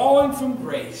you're falling from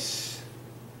grace.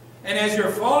 And as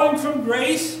you're falling from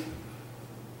grace,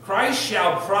 Christ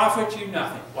shall profit you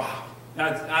nothing. Wow,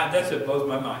 that's what blows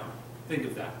my mind. Think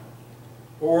of that.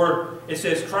 Or it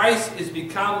says, Christ is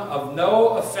become of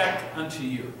no effect unto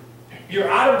you. You're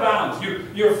out of bounds.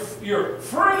 You're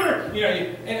further. You know.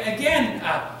 And again,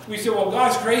 we say, well,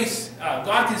 God's grace.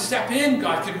 God can step in.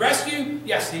 God can rescue.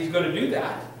 Yes, He's going to do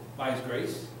that by His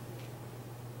grace.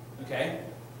 Okay.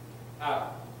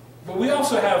 But we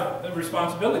also have a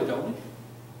responsibility, don't we?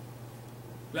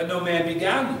 Let no man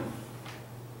beguile you.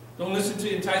 Don't listen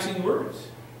to enticing words.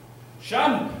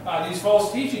 Shun these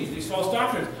false teachings, these false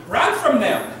doctrines. Run from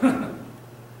them.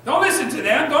 Don't listen to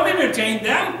them. Don't entertain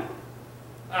them.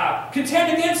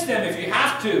 Contend against them if you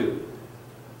have to.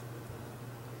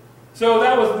 So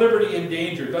that was liberty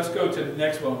endangered. Let's go to the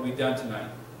next one we've done tonight.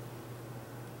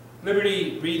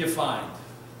 Liberty redefined.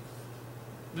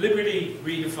 Liberty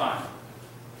redefined.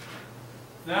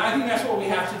 Now I think that's what we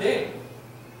have today.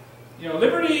 You know,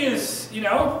 liberty is, you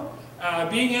know,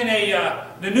 being in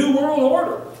the New World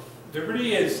Order.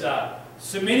 Liberty is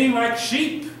submitting like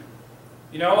sheep.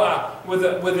 You know, with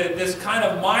this kind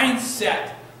of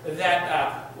mindset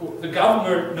that the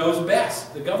government knows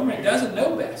best. The government doesn't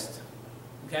know best.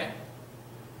 Okay?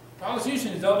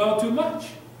 Politicians don't know too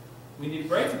much. We need to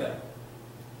pray for them.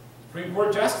 Supreme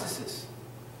Court justices.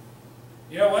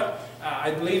 You know what?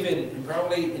 I believe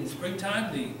probably in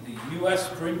springtime, the U.S.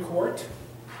 Supreme Court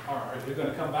they're going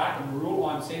to come back and rule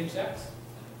on same-sex.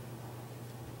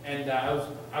 And I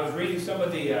was reading some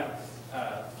of the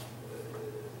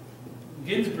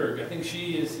Ginsburg. I think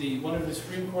she is one of the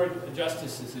Supreme Court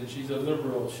justices, and she's a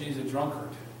liberal. She's a drunkard.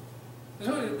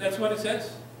 That's what it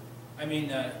says. I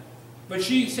mean, but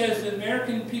she says the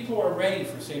American people are ready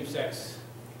for same-sex.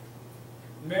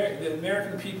 The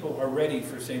American people are ready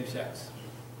for same-sex.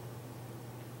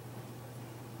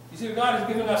 You see, God has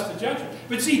given us the judgment.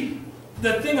 But see,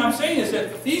 the thing I'm saying is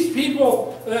that these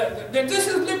people, this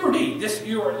is liberty.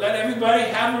 Let everybody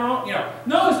have their own, you know.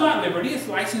 No, it's not liberty. It's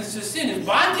license to sin. It's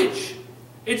bondage.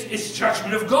 It's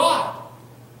judgment of God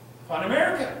upon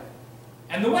America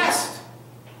and the West.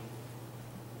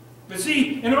 But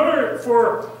see, in order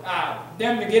for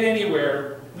them to get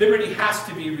anywhere, liberty has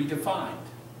to be redefined.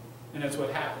 And that's what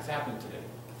has happened today.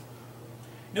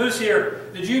 Notice here,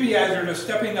 the Judaizers are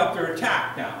stepping up their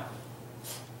attack now.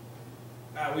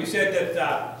 We said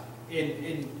that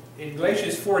in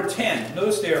Galatians 4:10,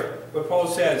 notice there what Paul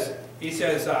says. He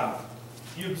says,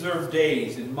 you observe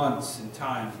days and months and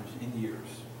times and years.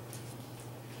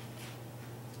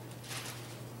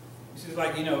 He says,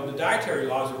 like, you know, the dietary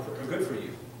laws are good for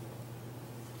you.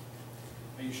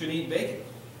 And you shouldn't eat bacon.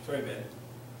 Sorry, Ben.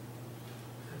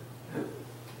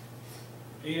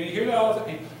 You hear that all the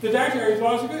time. The dietary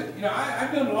laws are good. You know,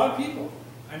 I've known a lot of people.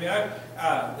 I mean,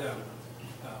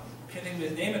 can't think of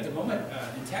his name at the moment,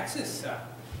 in Texas.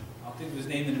 I'll think of his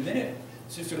name in a minute.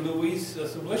 Sister Louise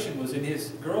Sublishin was in his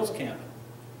girls' camp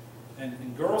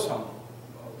and girls' home.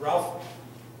 Ralph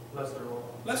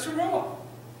Lester Rolla.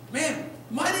 Man,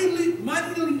 mightily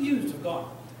used of God.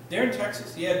 There in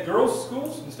Texas, he had girls'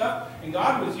 schools and stuff, and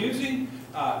God was using.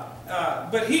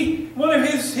 But one of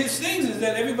his things is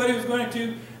that everybody was going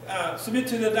to submit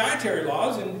to the dietary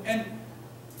laws, and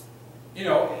you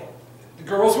know, the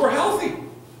girls were healthy.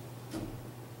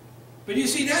 But you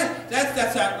see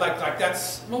that's not like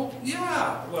that's, well,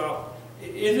 yeah, well,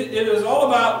 it is all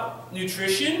about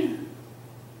nutrition?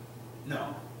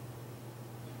 No.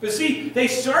 But see, they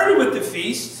started with the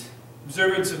feast,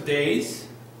 observance of days,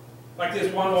 like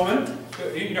this one woman,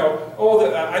 you know,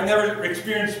 I never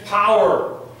experienced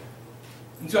power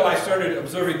until I started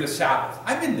observing the Sabbath.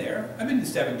 I've been there. I've been in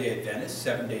Seventh-day Adventist,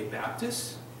 Seventh-day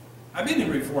Baptist. I've been in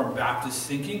Reformed Baptist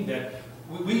thinking that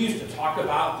we used to talk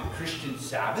about the Christian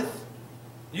Sabbath.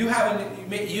 You've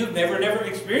never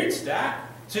experienced that.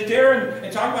 Sit there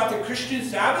and talk about the Christian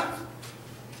Sabbath,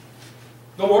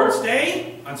 the Lord's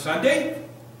Day on Sunday.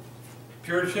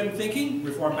 Puritan thinking,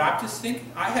 Reformed Baptist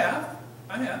thinking. I have.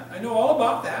 I know all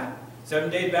about that.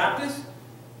 Seventh-day Baptist,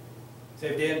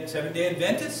 Seventh-day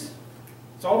Adventist.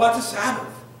 It's all about the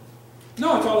Sabbath.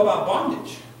 No, it's all about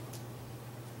bondage.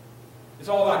 It's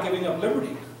all about giving up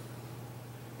liberty.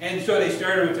 And so they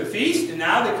started with the feast, and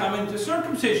now they come into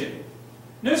circumcision.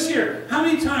 Notice here, how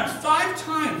many times? 5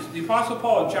 times the Apostle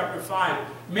Paul in chapter 5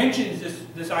 mentions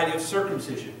this idea of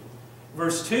circumcision.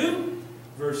 Verse 2,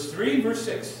 verse 3, verse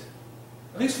 6.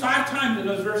 At least 5 times in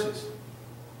those verses.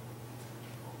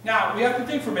 Now, we have to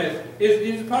think for a minute. Is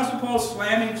the Apostle Paul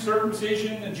slamming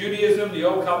circumcision and Judaism, the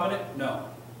Old Covenant? No.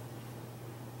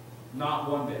 Not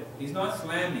one bit. He's not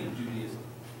slamming Judaism.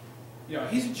 You know,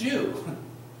 he's a Jew.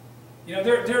 You know,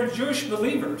 they're Jewish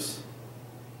believers.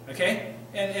 Okay?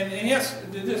 And yes,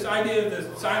 this idea of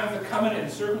the sign of the covenant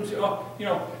and circumcision, you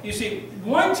know, you see,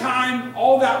 one time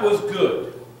all that was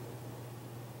good.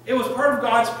 It was part of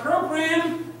God's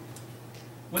program.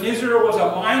 When Israel was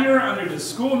a minor under the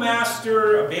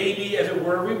schoolmaster, a baby, as it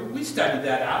were, we studied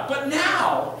that out. But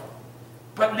now,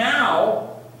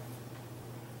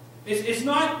 it's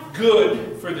not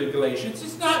good for the Galatians.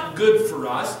 It's not good for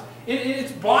us.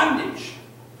 It's bondage.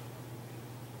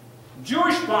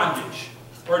 Jewish bondage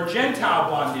or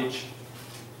Gentile bondage,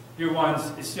 dear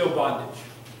ones, is still bondage.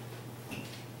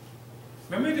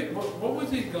 Remember, what was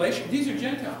the Galatians? These are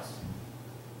Gentiles.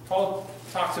 Paul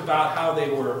talks about how they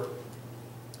were.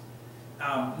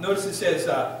 Notice it says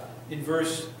in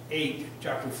verse 8,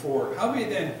 chapter 4, howbeit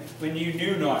then, when you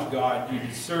knew not God, you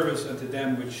did service unto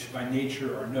them which by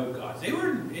nature are no gods. They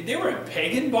were in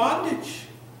pagan bondage,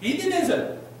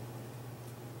 heathenism.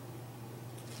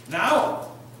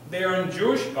 Now they are in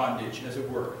Jewish bondage, as it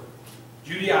were,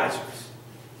 Judaizers.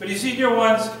 But you see, dear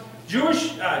ones,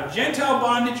 Jewish Gentile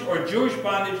bondage or Jewish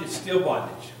bondage is still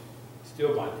bondage,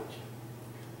 still bondage,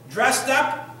 dressed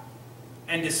up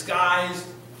and disguised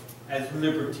as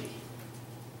liberty.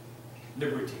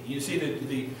 Liberty. You see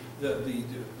the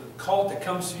cult that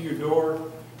comes to your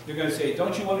door, they're going to say,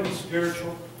 don't you want to be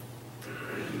spiritual?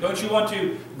 Don't you want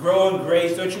to grow in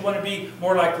grace? Don't you want to be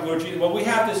more like the Lord Jesus? Well, we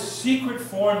have this secret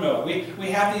formula. We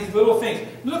have these little things.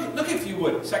 Look if you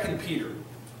would, 2 Peter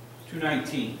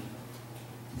 2:19.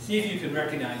 See if you can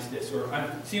recognize this, or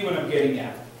see what I'm getting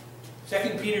at.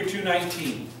 2 Peter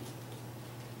 2:19.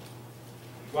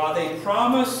 While they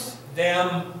promise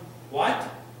them what?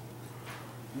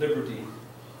 Liberty.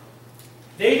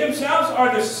 They themselves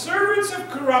are the servants of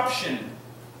corruption,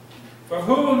 from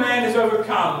whom a man is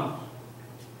overcome,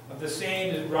 of the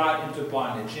same is brought into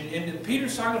bondage. And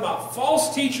Peter's talking about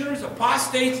false teachers,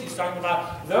 apostates. He's talking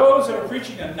about those that are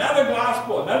preaching another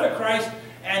gospel, another Christ.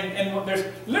 And there's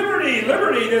liberty,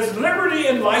 liberty. There's liberty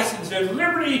in license. There's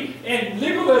liberty in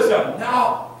legalism.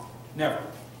 No, never.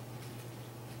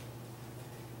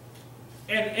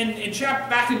 And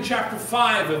back in chapter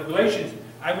 5 of Galatians,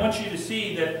 I want you to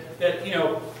see that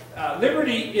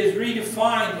liberty is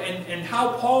redefined, and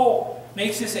how Paul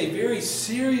makes this a very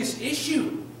serious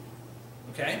issue.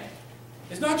 Okay?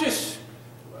 It's not just,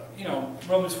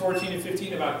 Romans 14 and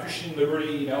 15 about Christian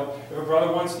liberty, if a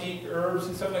brother wants to eat herbs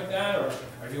and stuff like that, or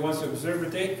if he wants to observe a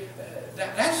day,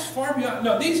 that's far beyond.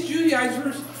 No, these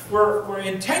Judaizers were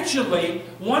intentionally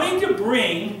wanting to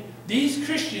bring these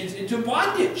Christians into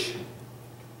bondage.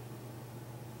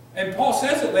 And Paul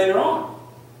says it later on.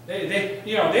 They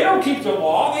don't keep the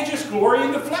law, they just glory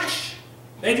in the flesh.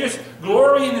 They just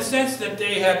glory in the sense that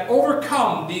they had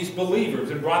overcome these believers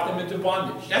and brought them into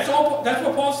bondage. That's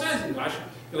what Paul says in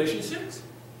Galatians 6.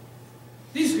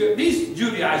 These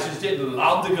Judaizers didn't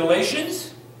love the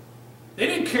Galatians. They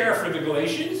didn't care for the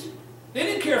Galatians. They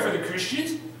didn't care for the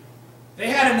Christians. They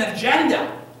had an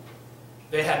agenda.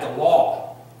 They had the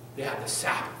law. They had the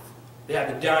Sabbath. They had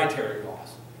the dietary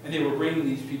laws. And they were bringing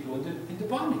these people into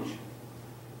bondage.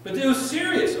 But it was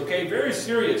serious, okay? Very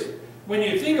serious. When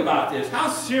you think about this, how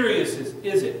serious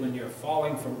is it when you're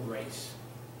falling from grace?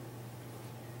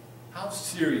 How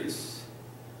serious?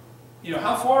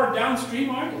 How far downstream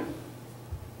are you?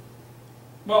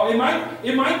 Well, it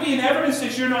might be an evidence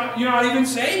that you're not even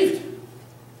saved.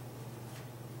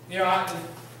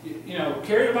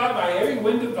 Carried about by every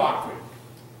wind of doctrine.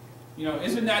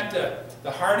 Isn't that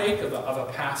the heartache of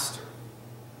a pastor?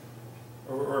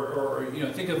 Or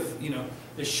think of,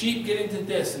 the sheep get into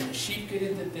this, and the sheep get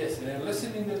into this, and they're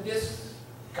listening to this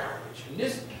garbage. And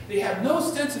this, they have no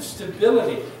sense of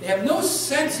stability. They have no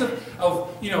sense of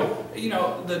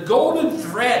the golden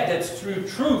thread that's through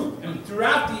truth, and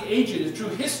throughout the ages, through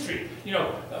history,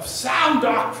 of sound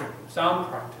doctrine, sound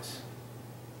practice.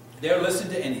 They'll listen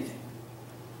to anything.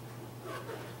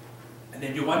 And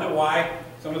then you wonder why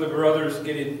some of the brothers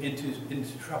get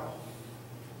into trouble.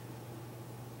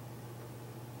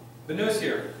 But notice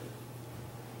here,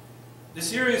 the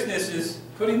seriousness is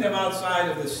putting them outside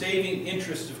of the saving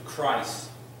interest of Christ.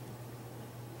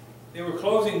 They were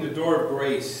closing the door of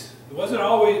grace. It wasn't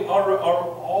always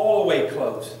all the way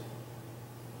closed.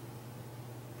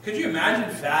 Could you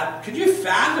imagine could you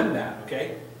fathom that,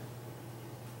 okay?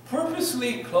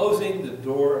 Purposely closing the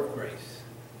door of grace.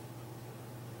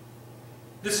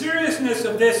 The seriousness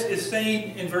of this is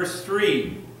seen in verse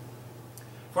 3.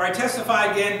 For I testify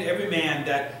again to every man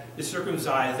that is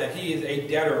circumcised, that he is a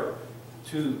debtor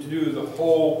to do the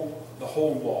whole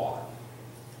law.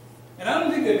 And I don't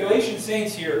think the Galatian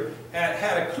saints here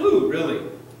had a clue, really,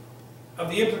 of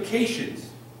the implications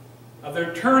of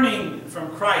their turning from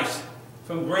Christ,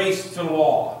 from grace to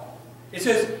law. It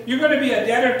says, you're going to be a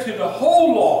debtor to the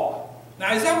whole law.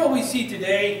 Now, is that what we see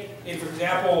today in, for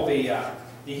example, the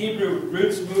Hebrew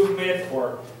Roots movement,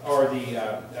 or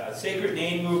the Sacred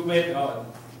Name movement,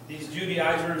 these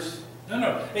Judaizers?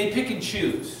 No, they pick and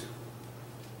choose.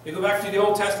 They go back to the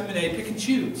Old Testament, they pick and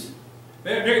choose.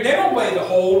 They don't weigh the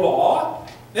whole law.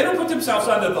 They don't put themselves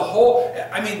under the whole,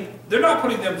 they're not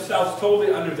putting themselves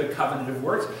totally under the covenant of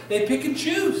works. They pick and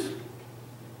choose.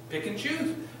 Pick and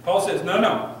choose. Paul says,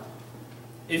 no.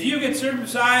 If you get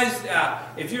circumcised,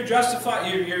 if you're justified,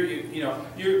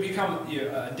 you become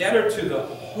a debtor to the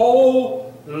whole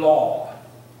law.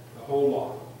 The whole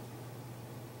law.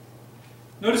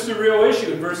 Notice the real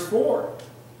issue in verse 4.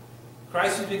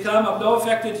 Christ has become of no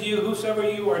effect unto you, whosoever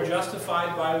you are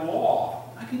justified by law.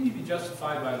 How can you be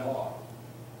justified by law?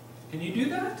 Can you do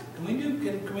that?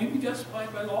 Can we be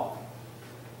justified by law?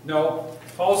 No.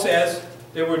 Paul says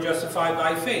they were justified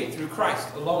by faith through Christ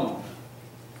alone.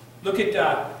 Look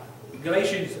at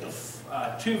Galatians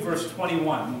 2 verse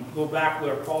 21. Go back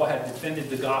where Paul had defended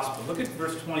the gospel. Look at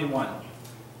verse 21.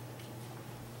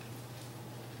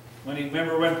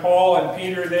 Remember when Paul and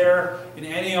Peter there in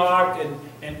Antioch,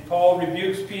 and Paul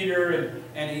rebukes Peter,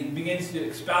 and he begins to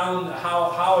expound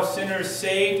how a sinner is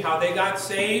saved, how they got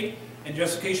saved, and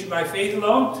justification by faith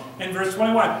alone. In verse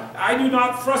 21, I do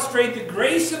not frustrate the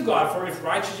grace of God, for if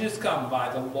righteousness come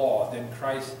by the law, then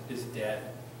Christ is dead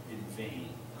in vain.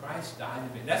 Christ died in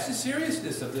vain. That's the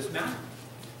seriousness of this matter.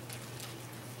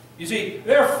 You see,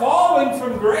 they're falling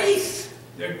from grace.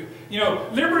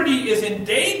 Liberty is in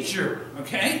danger,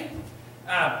 okay?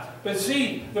 But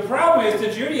see, the problem is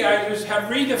the Judaizers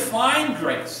have redefined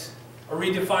grace, or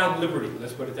redefined liberty.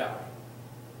 Let's put it that way.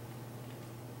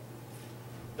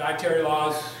 Dietary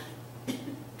laws,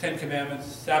 10 Commandments,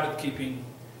 Sabbath keeping,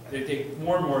 they take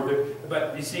more and more.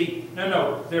 But you see,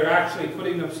 no, they're actually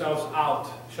putting themselves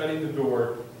out, shutting the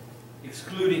door,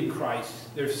 excluding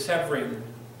Christ. They're severing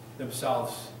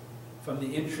themselves from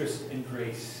the interest in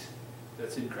grace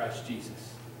that's in Christ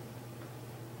Jesus.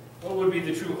 What would be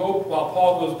the true hope? Well,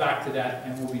 Paul goes back to that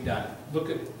and we'll be done.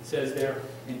 Look at it says there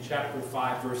in chapter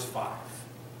 5, verse 5.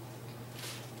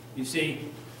 You see,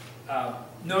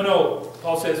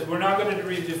 Paul says we're not going to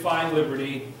redefine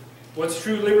liberty. What's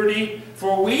true liberty?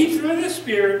 For we through the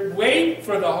Spirit wait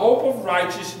for the hope of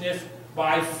righteousness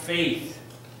by faith.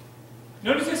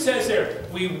 Notice it says there,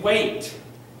 we wait.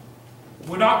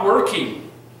 We're not working.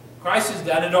 Christ has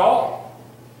done it all.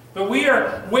 But we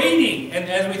are waiting, and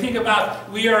as we think about,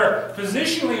 we are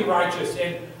positionally righteous,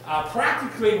 and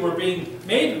practically we're being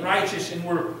made righteous, and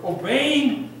we're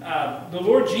obeying the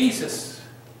Lord Jesus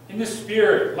in the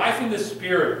Spirit, life in the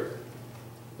Spirit,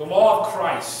 the law of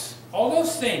Christ. All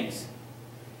those things,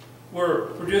 we're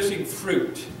producing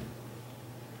fruit.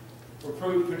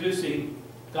 We're producing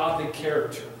godly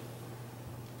character.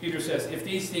 Peter says, if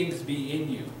these things be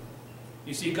in you.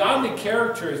 You see, godly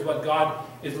character is what God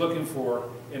is looking for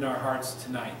in our hearts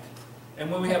tonight.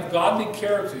 And when we have godly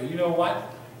character, you know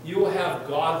what? You will have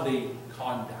godly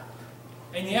conduct.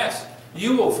 And yes,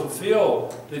 you will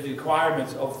fulfill the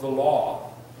requirements of the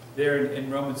law there in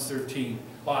Romans 13.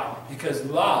 Why? Because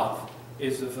love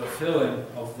is the fulfilling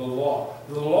of the law.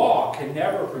 The law can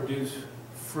never produce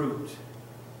fruit.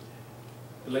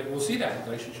 We'll see that in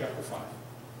Galatians chapter 5.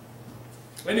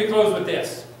 Let me close with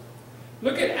this.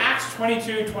 Look at Acts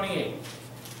 22:28.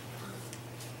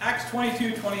 Acts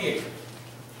 22:28.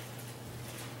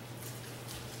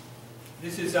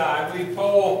 This is, I believe,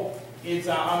 Paul is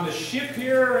on the ship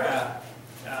here,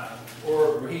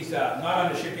 or he's not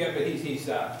on the ship yet, but he's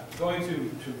going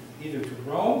to either to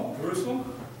Rome,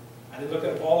 Jerusalem. I didn't look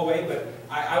up all the way, but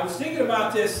I was thinking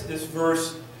about this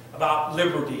verse about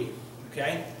liberty.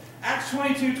 Okay, Acts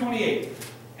 22:28.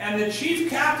 And the chief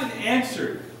captain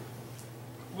answered,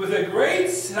 with a great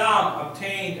sum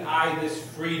obtained I this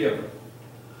freedom.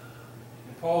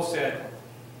 And Paul said,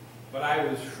 but I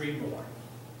was freeborn.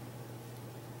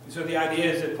 And so the idea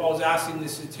is that Paul's asking the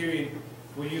centurion,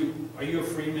 are you a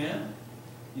free man?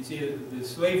 You see, the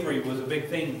slavery was a big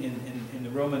thing in the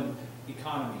Roman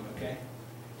economy, okay?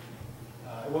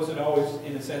 It wasn't always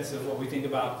in the sense of what we think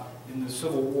about in the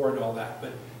Civil War and all that.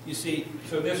 But you see,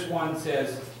 so this one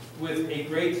says, with a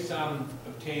great sum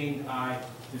obtained I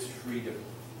this freedom.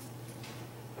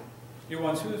 Dear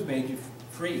ones, who has made you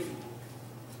free?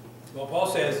 Well, Paul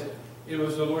says it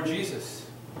was the Lord Jesus.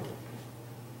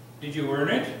 Did you earn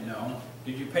it? No.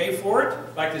 Did you pay for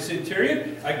it? Like the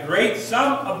centurion? A great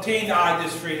sum obtained I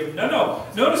this freedom. No.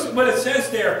 Notice what it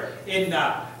says there in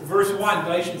verse 1,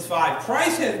 Galatians 5.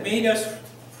 Christ has made us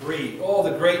free. Oh,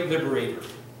 the great liberator.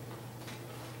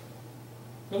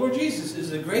 The Lord Jesus is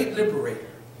the great liberator.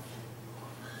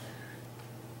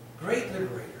 Great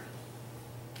liberator.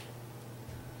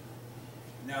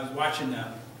 Now I was watching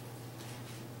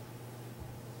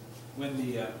when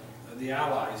the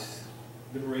Allies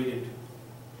liberated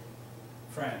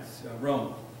France,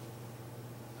 Rome.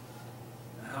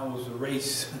 How it was a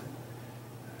race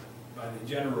by the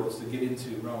generals to get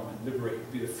into Rome and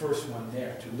liberate, be the first one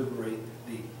there to liberate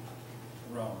the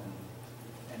Rome,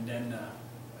 and then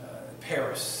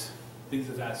Paris, things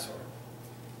of that sort.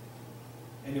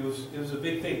 And it was a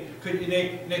big thing.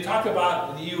 And they talk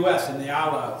about the U.S. and the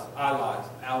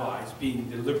Allies being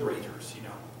the liberators, you know.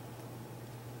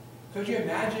 Could you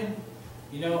imagine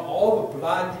You know, all the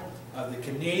blood of the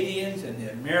Canadians and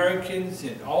the Americans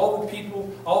and all the people,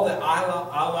 all the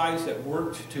allies that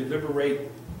worked to liberate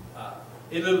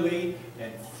Italy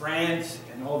and France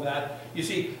and all that. You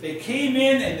see, they came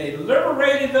in and they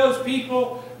liberated those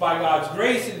people by God's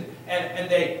grace, and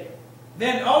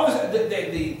then all of a sudden,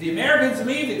 the Americans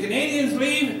leave, the Canadians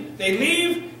leave, they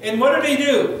leave, and what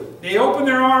do? They open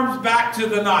their arms back to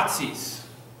the Nazis.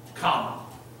 Come,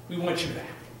 we want you back.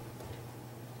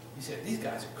 He said, these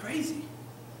guys are crazy.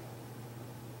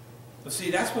 But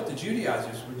see, that's what the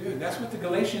Judaizers were doing. That's what the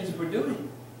Galatians were doing.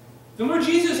 The Lord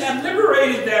Jesus had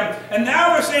liberated them, and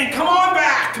now they're saying, come on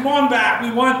back, come on back.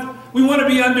 We want to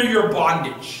be under your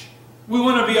bondage. We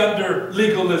want to be under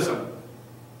legalism.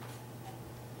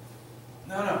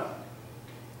 No.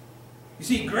 You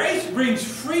see, grace brings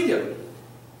freedom.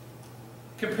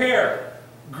 Compare.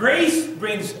 Grace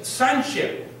brings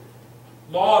sonship.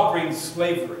 Law brings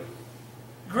slavery.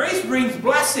 Grace brings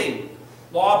blessing.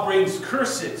 Law brings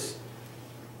curses.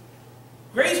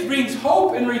 Grace brings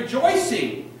hope and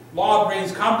rejoicing. Law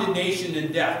brings condemnation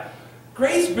and death.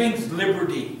 Grace brings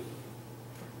liberty.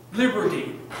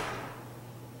 Liberty.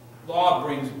 Law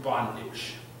brings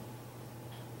bondage.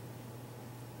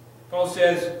 Paul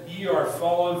says, ye are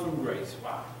fallen from grace.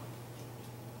 Wow.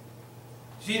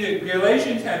 See, the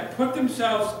Galatians had put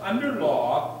themselves under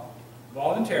law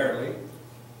voluntarily,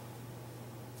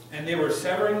 and they were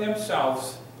severing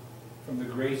themselves from the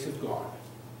grace of God.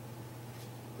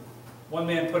 One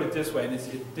man put it this way, and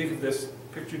think of this,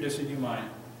 picture this in your mind.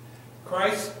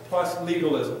 Christ plus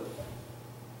legalism.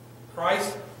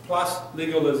 Christ plus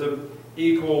legalism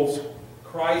equals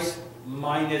Christ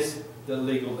minus the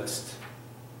legalist.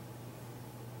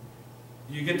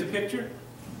 You get the picture?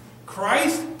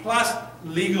 Christ plus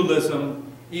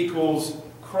legalism equals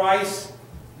Christ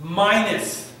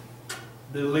minus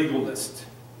the legalist.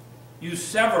 You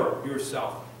sever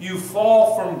yourself. You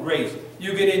fall from grace.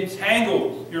 You get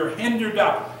entangled. You're hindered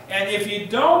up. And if you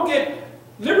don't get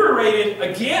liberated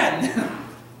again,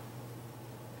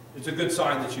 it's a good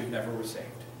sign that you've never were saved.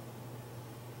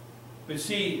 But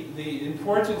see, the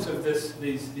importance of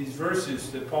these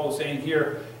verses that Paul is saying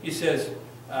here, he says,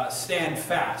 stand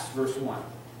fast, verse 1.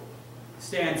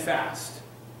 Stand fast.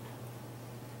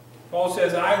 Paul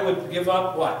says, I would give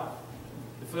up what?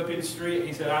 The Philippians 3,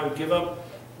 he said, I would give up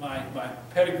my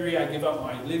pedigree, I give up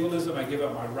my legalism, I give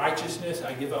up my righteousness,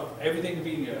 I give up everything to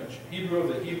be a Hebrew of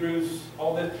the Hebrews,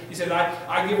 all this. He said,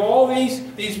 I give all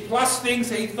these plus things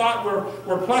that he thought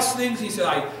were plus things. He said,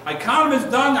 I count them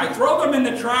as dung, I throw them in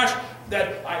the trash,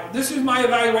 this is my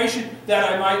evaluation,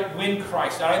 that I might win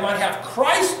Christ, that I might have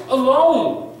Christ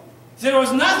alone. He said, there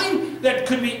was nothing that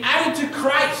could be added to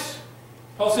Christ.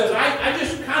 Paul says, I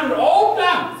just counted all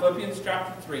down. Philippians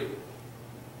chapter 3.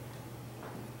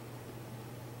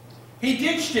 He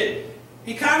ditched it.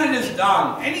 He counted as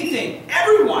dung. Anything,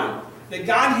 everyone that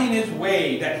got in his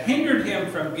way, that hindered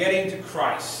him from getting to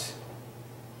Christ.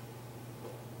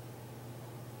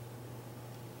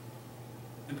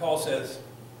 And Paul says,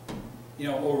 you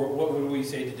know, or what would we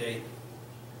say today?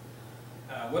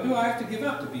 What do I have to give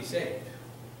up to be saved?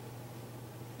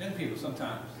 Young people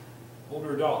sometimes,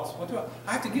 older adults, what do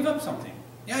I have to give up something?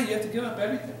 Yeah, you have to give up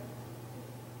everything.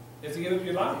 You have to give up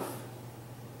your life.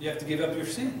 You have to give up your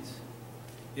sins.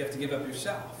 You have to give up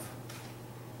yourself.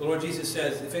 The Lord Jesus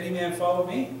says, if any man follow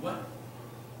me, what?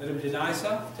 Let him deny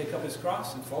himself, take up his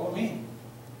cross, and follow me.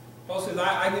 Paul says,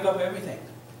 I give up everything.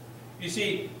 You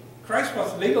see, Christ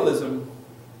plus legalism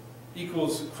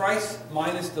equals Christ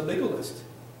minus the legalist.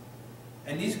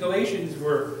 And these Galatians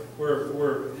were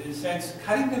in a sense,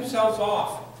 cutting themselves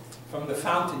off from the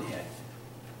fountainhead,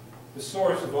 the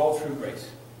source of all true grace.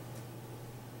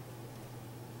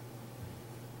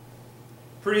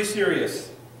 Pretty serious.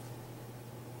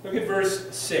 Look at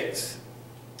verse 6.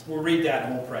 We'll read that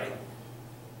and we'll pray.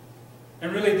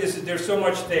 And really, there's so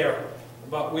much there,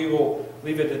 but we will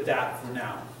leave it at that for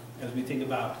now, as we think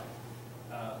about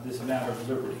this matter of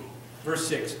liberty. Verse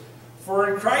 6.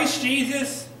 For in Christ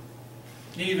Jesus,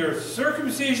 neither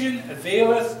circumcision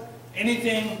availeth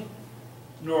anything,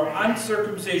 nor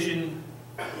uncircumcision,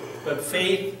 but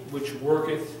faith which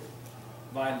worketh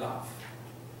by love.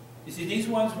 You see, these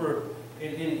ones were,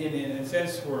 in a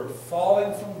sense, were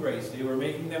falling from grace. They were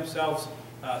making themselves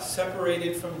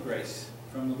separated from grace,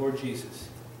 from the Lord Jesus.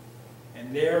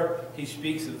 And there he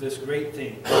speaks of this great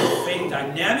thing. Faith,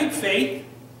 dynamic faith,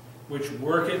 which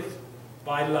worketh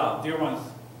by love. Dear ones,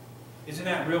 isn't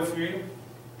that real freedom?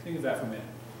 Think of that for a minute.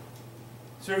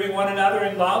 Serving one another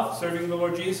in love, serving the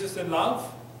Lord Jesus in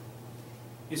love.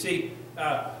 You see,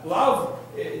 love,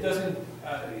 it doesn't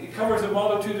it covers a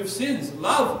multitude of sins.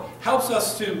 Love helps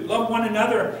us to love one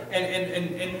another,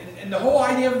 and the whole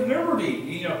idea of liberty.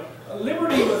 You know,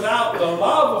 liberty without the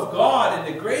love of God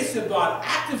and the grace of God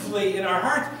actively in our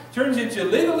hearts turns into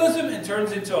legalism and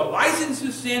turns into a license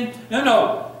to sin.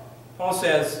 No. Paul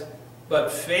says,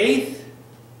 but faith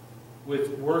which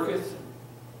worketh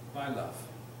by love.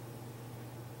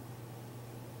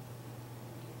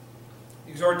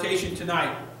 Exhortation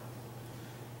tonight,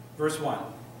 verse 1.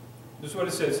 This is what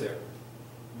it says there.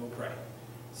 We'll pray.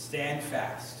 Stand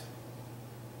fast,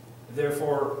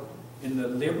 therefore, in the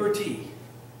liberty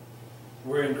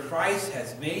wherein Christ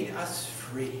has made us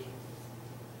free,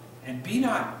 and be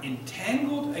not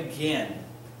entangled again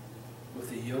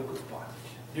with the yoke of bondage.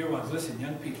 Dear ones, listen,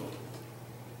 young people.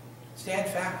 Stand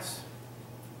fast.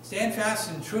 Stand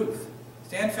fast in truth.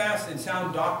 Stand fast in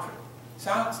sound doctrine.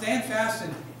 Stand fast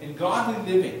in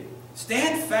godly living.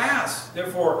 Stand fast,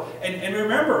 therefore, and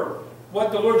remember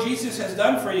what the Lord Jesus has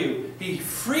done for you. He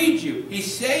freed you. He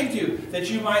saved you, that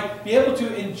you might be able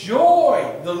to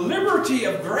enjoy the liberty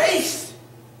of grace,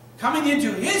 coming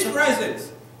into His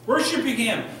presence, worshiping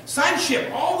Him, sonship,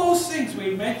 all those things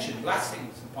we mentioned,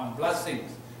 blessings upon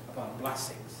blessings upon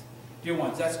blessings. Dear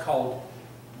ones, that's called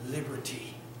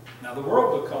liberty. Now the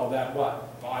world would call that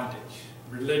what? Bondage,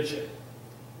 religion.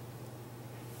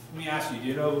 Let me ask you, do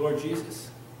you know the Lord Jesus?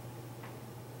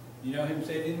 Do you know Him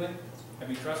savingly? Have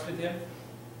you trusted Him?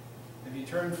 Have you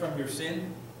turned from your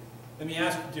sin? Let me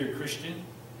ask you, dear Christian,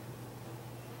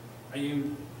 are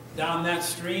you down that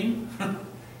stream?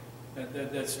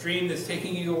 that stream that's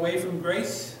taking you away from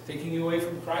grace, taking you away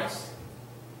from Christ?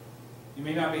 You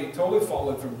may not be totally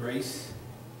fallen from grace,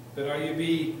 but are you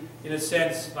be, in a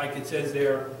sense, like it says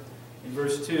there in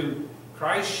verse 2,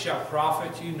 Christ shall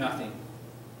profit you nothing.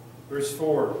 Verse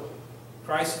 4,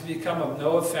 Christ has become of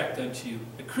no effect unto you.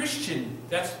 A Christian,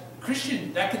 that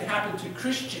can happen to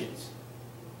Christians,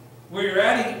 where you're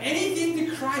adding anything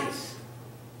to Christ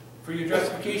for your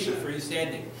justification, for your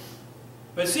standing.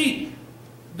 But see,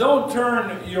 don't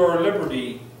turn your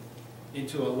liberty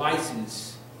into a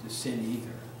license to sin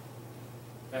either.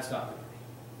 That's not liberty.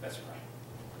 That's right.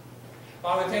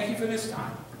 Father, thank you for this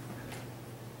time.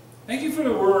 Thank you for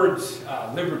the words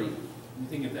liberty. When you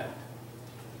think of that.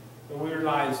 But we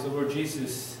realize the Lord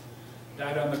Jesus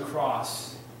died on the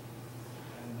cross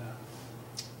and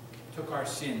took our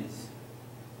sins,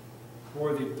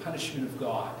 bore the punishment of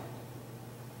God,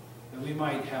 that we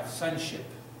might have sonship,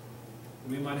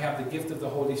 that we might have the gift of the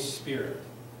Holy Spirit,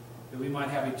 that we might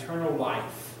have eternal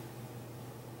life.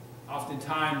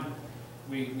 Oftentimes,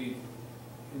 we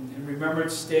in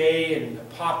Remembrance Day and the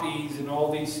poppies and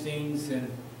all these things, and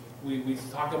we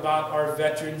talk about our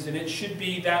veterans, and it should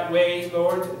be that way,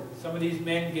 Lord. Some of these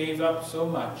men gave up so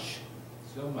much,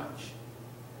 so much.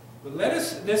 But let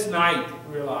us this night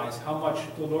realize how much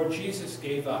the Lord Jesus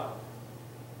gave up,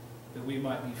 that we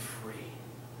might be free.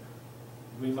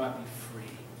 We might be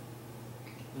free.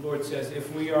 The Lord says,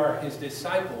 if we are His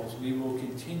disciples, we will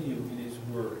continue in His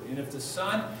word. And if the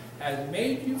Son has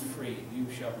made you free, you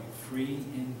shall be free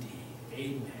indeed.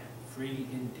 Amen. Free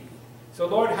indeed. So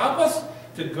Lord, help us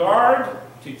to guard,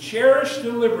 to cherish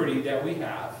the liberty that we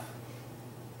have.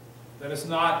 Let us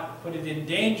not put it in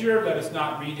danger. Let us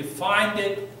not redefine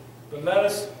it. But let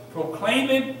us proclaim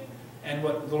it and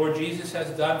what the Lord Jesus has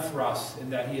done for us,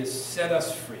 and that He has set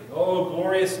us free. Oh,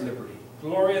 glorious liberty.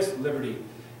 Glorious liberty.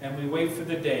 And we wait for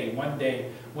the day, one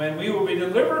day, when we will be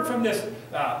delivered from this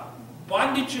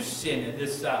bondage of sin, and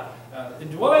this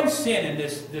indwelling sin, and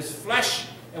this flesh,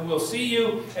 and we'll see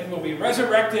you, and we'll be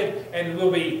resurrected, and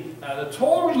we'll be the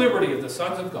total liberty of the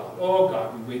sons of God. Oh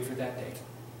God, we wait for that day.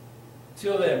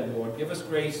 Till then, Lord, give us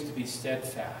grace to be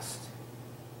steadfast,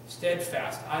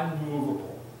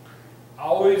 unmovable,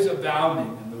 always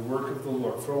abounding in the work of the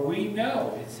Lord. For we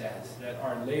know, it says, that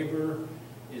our labor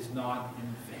is not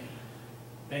in vain.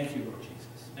 Thank you, Lord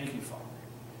Jesus. Thank you, Father.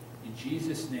 In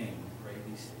Jesus' name.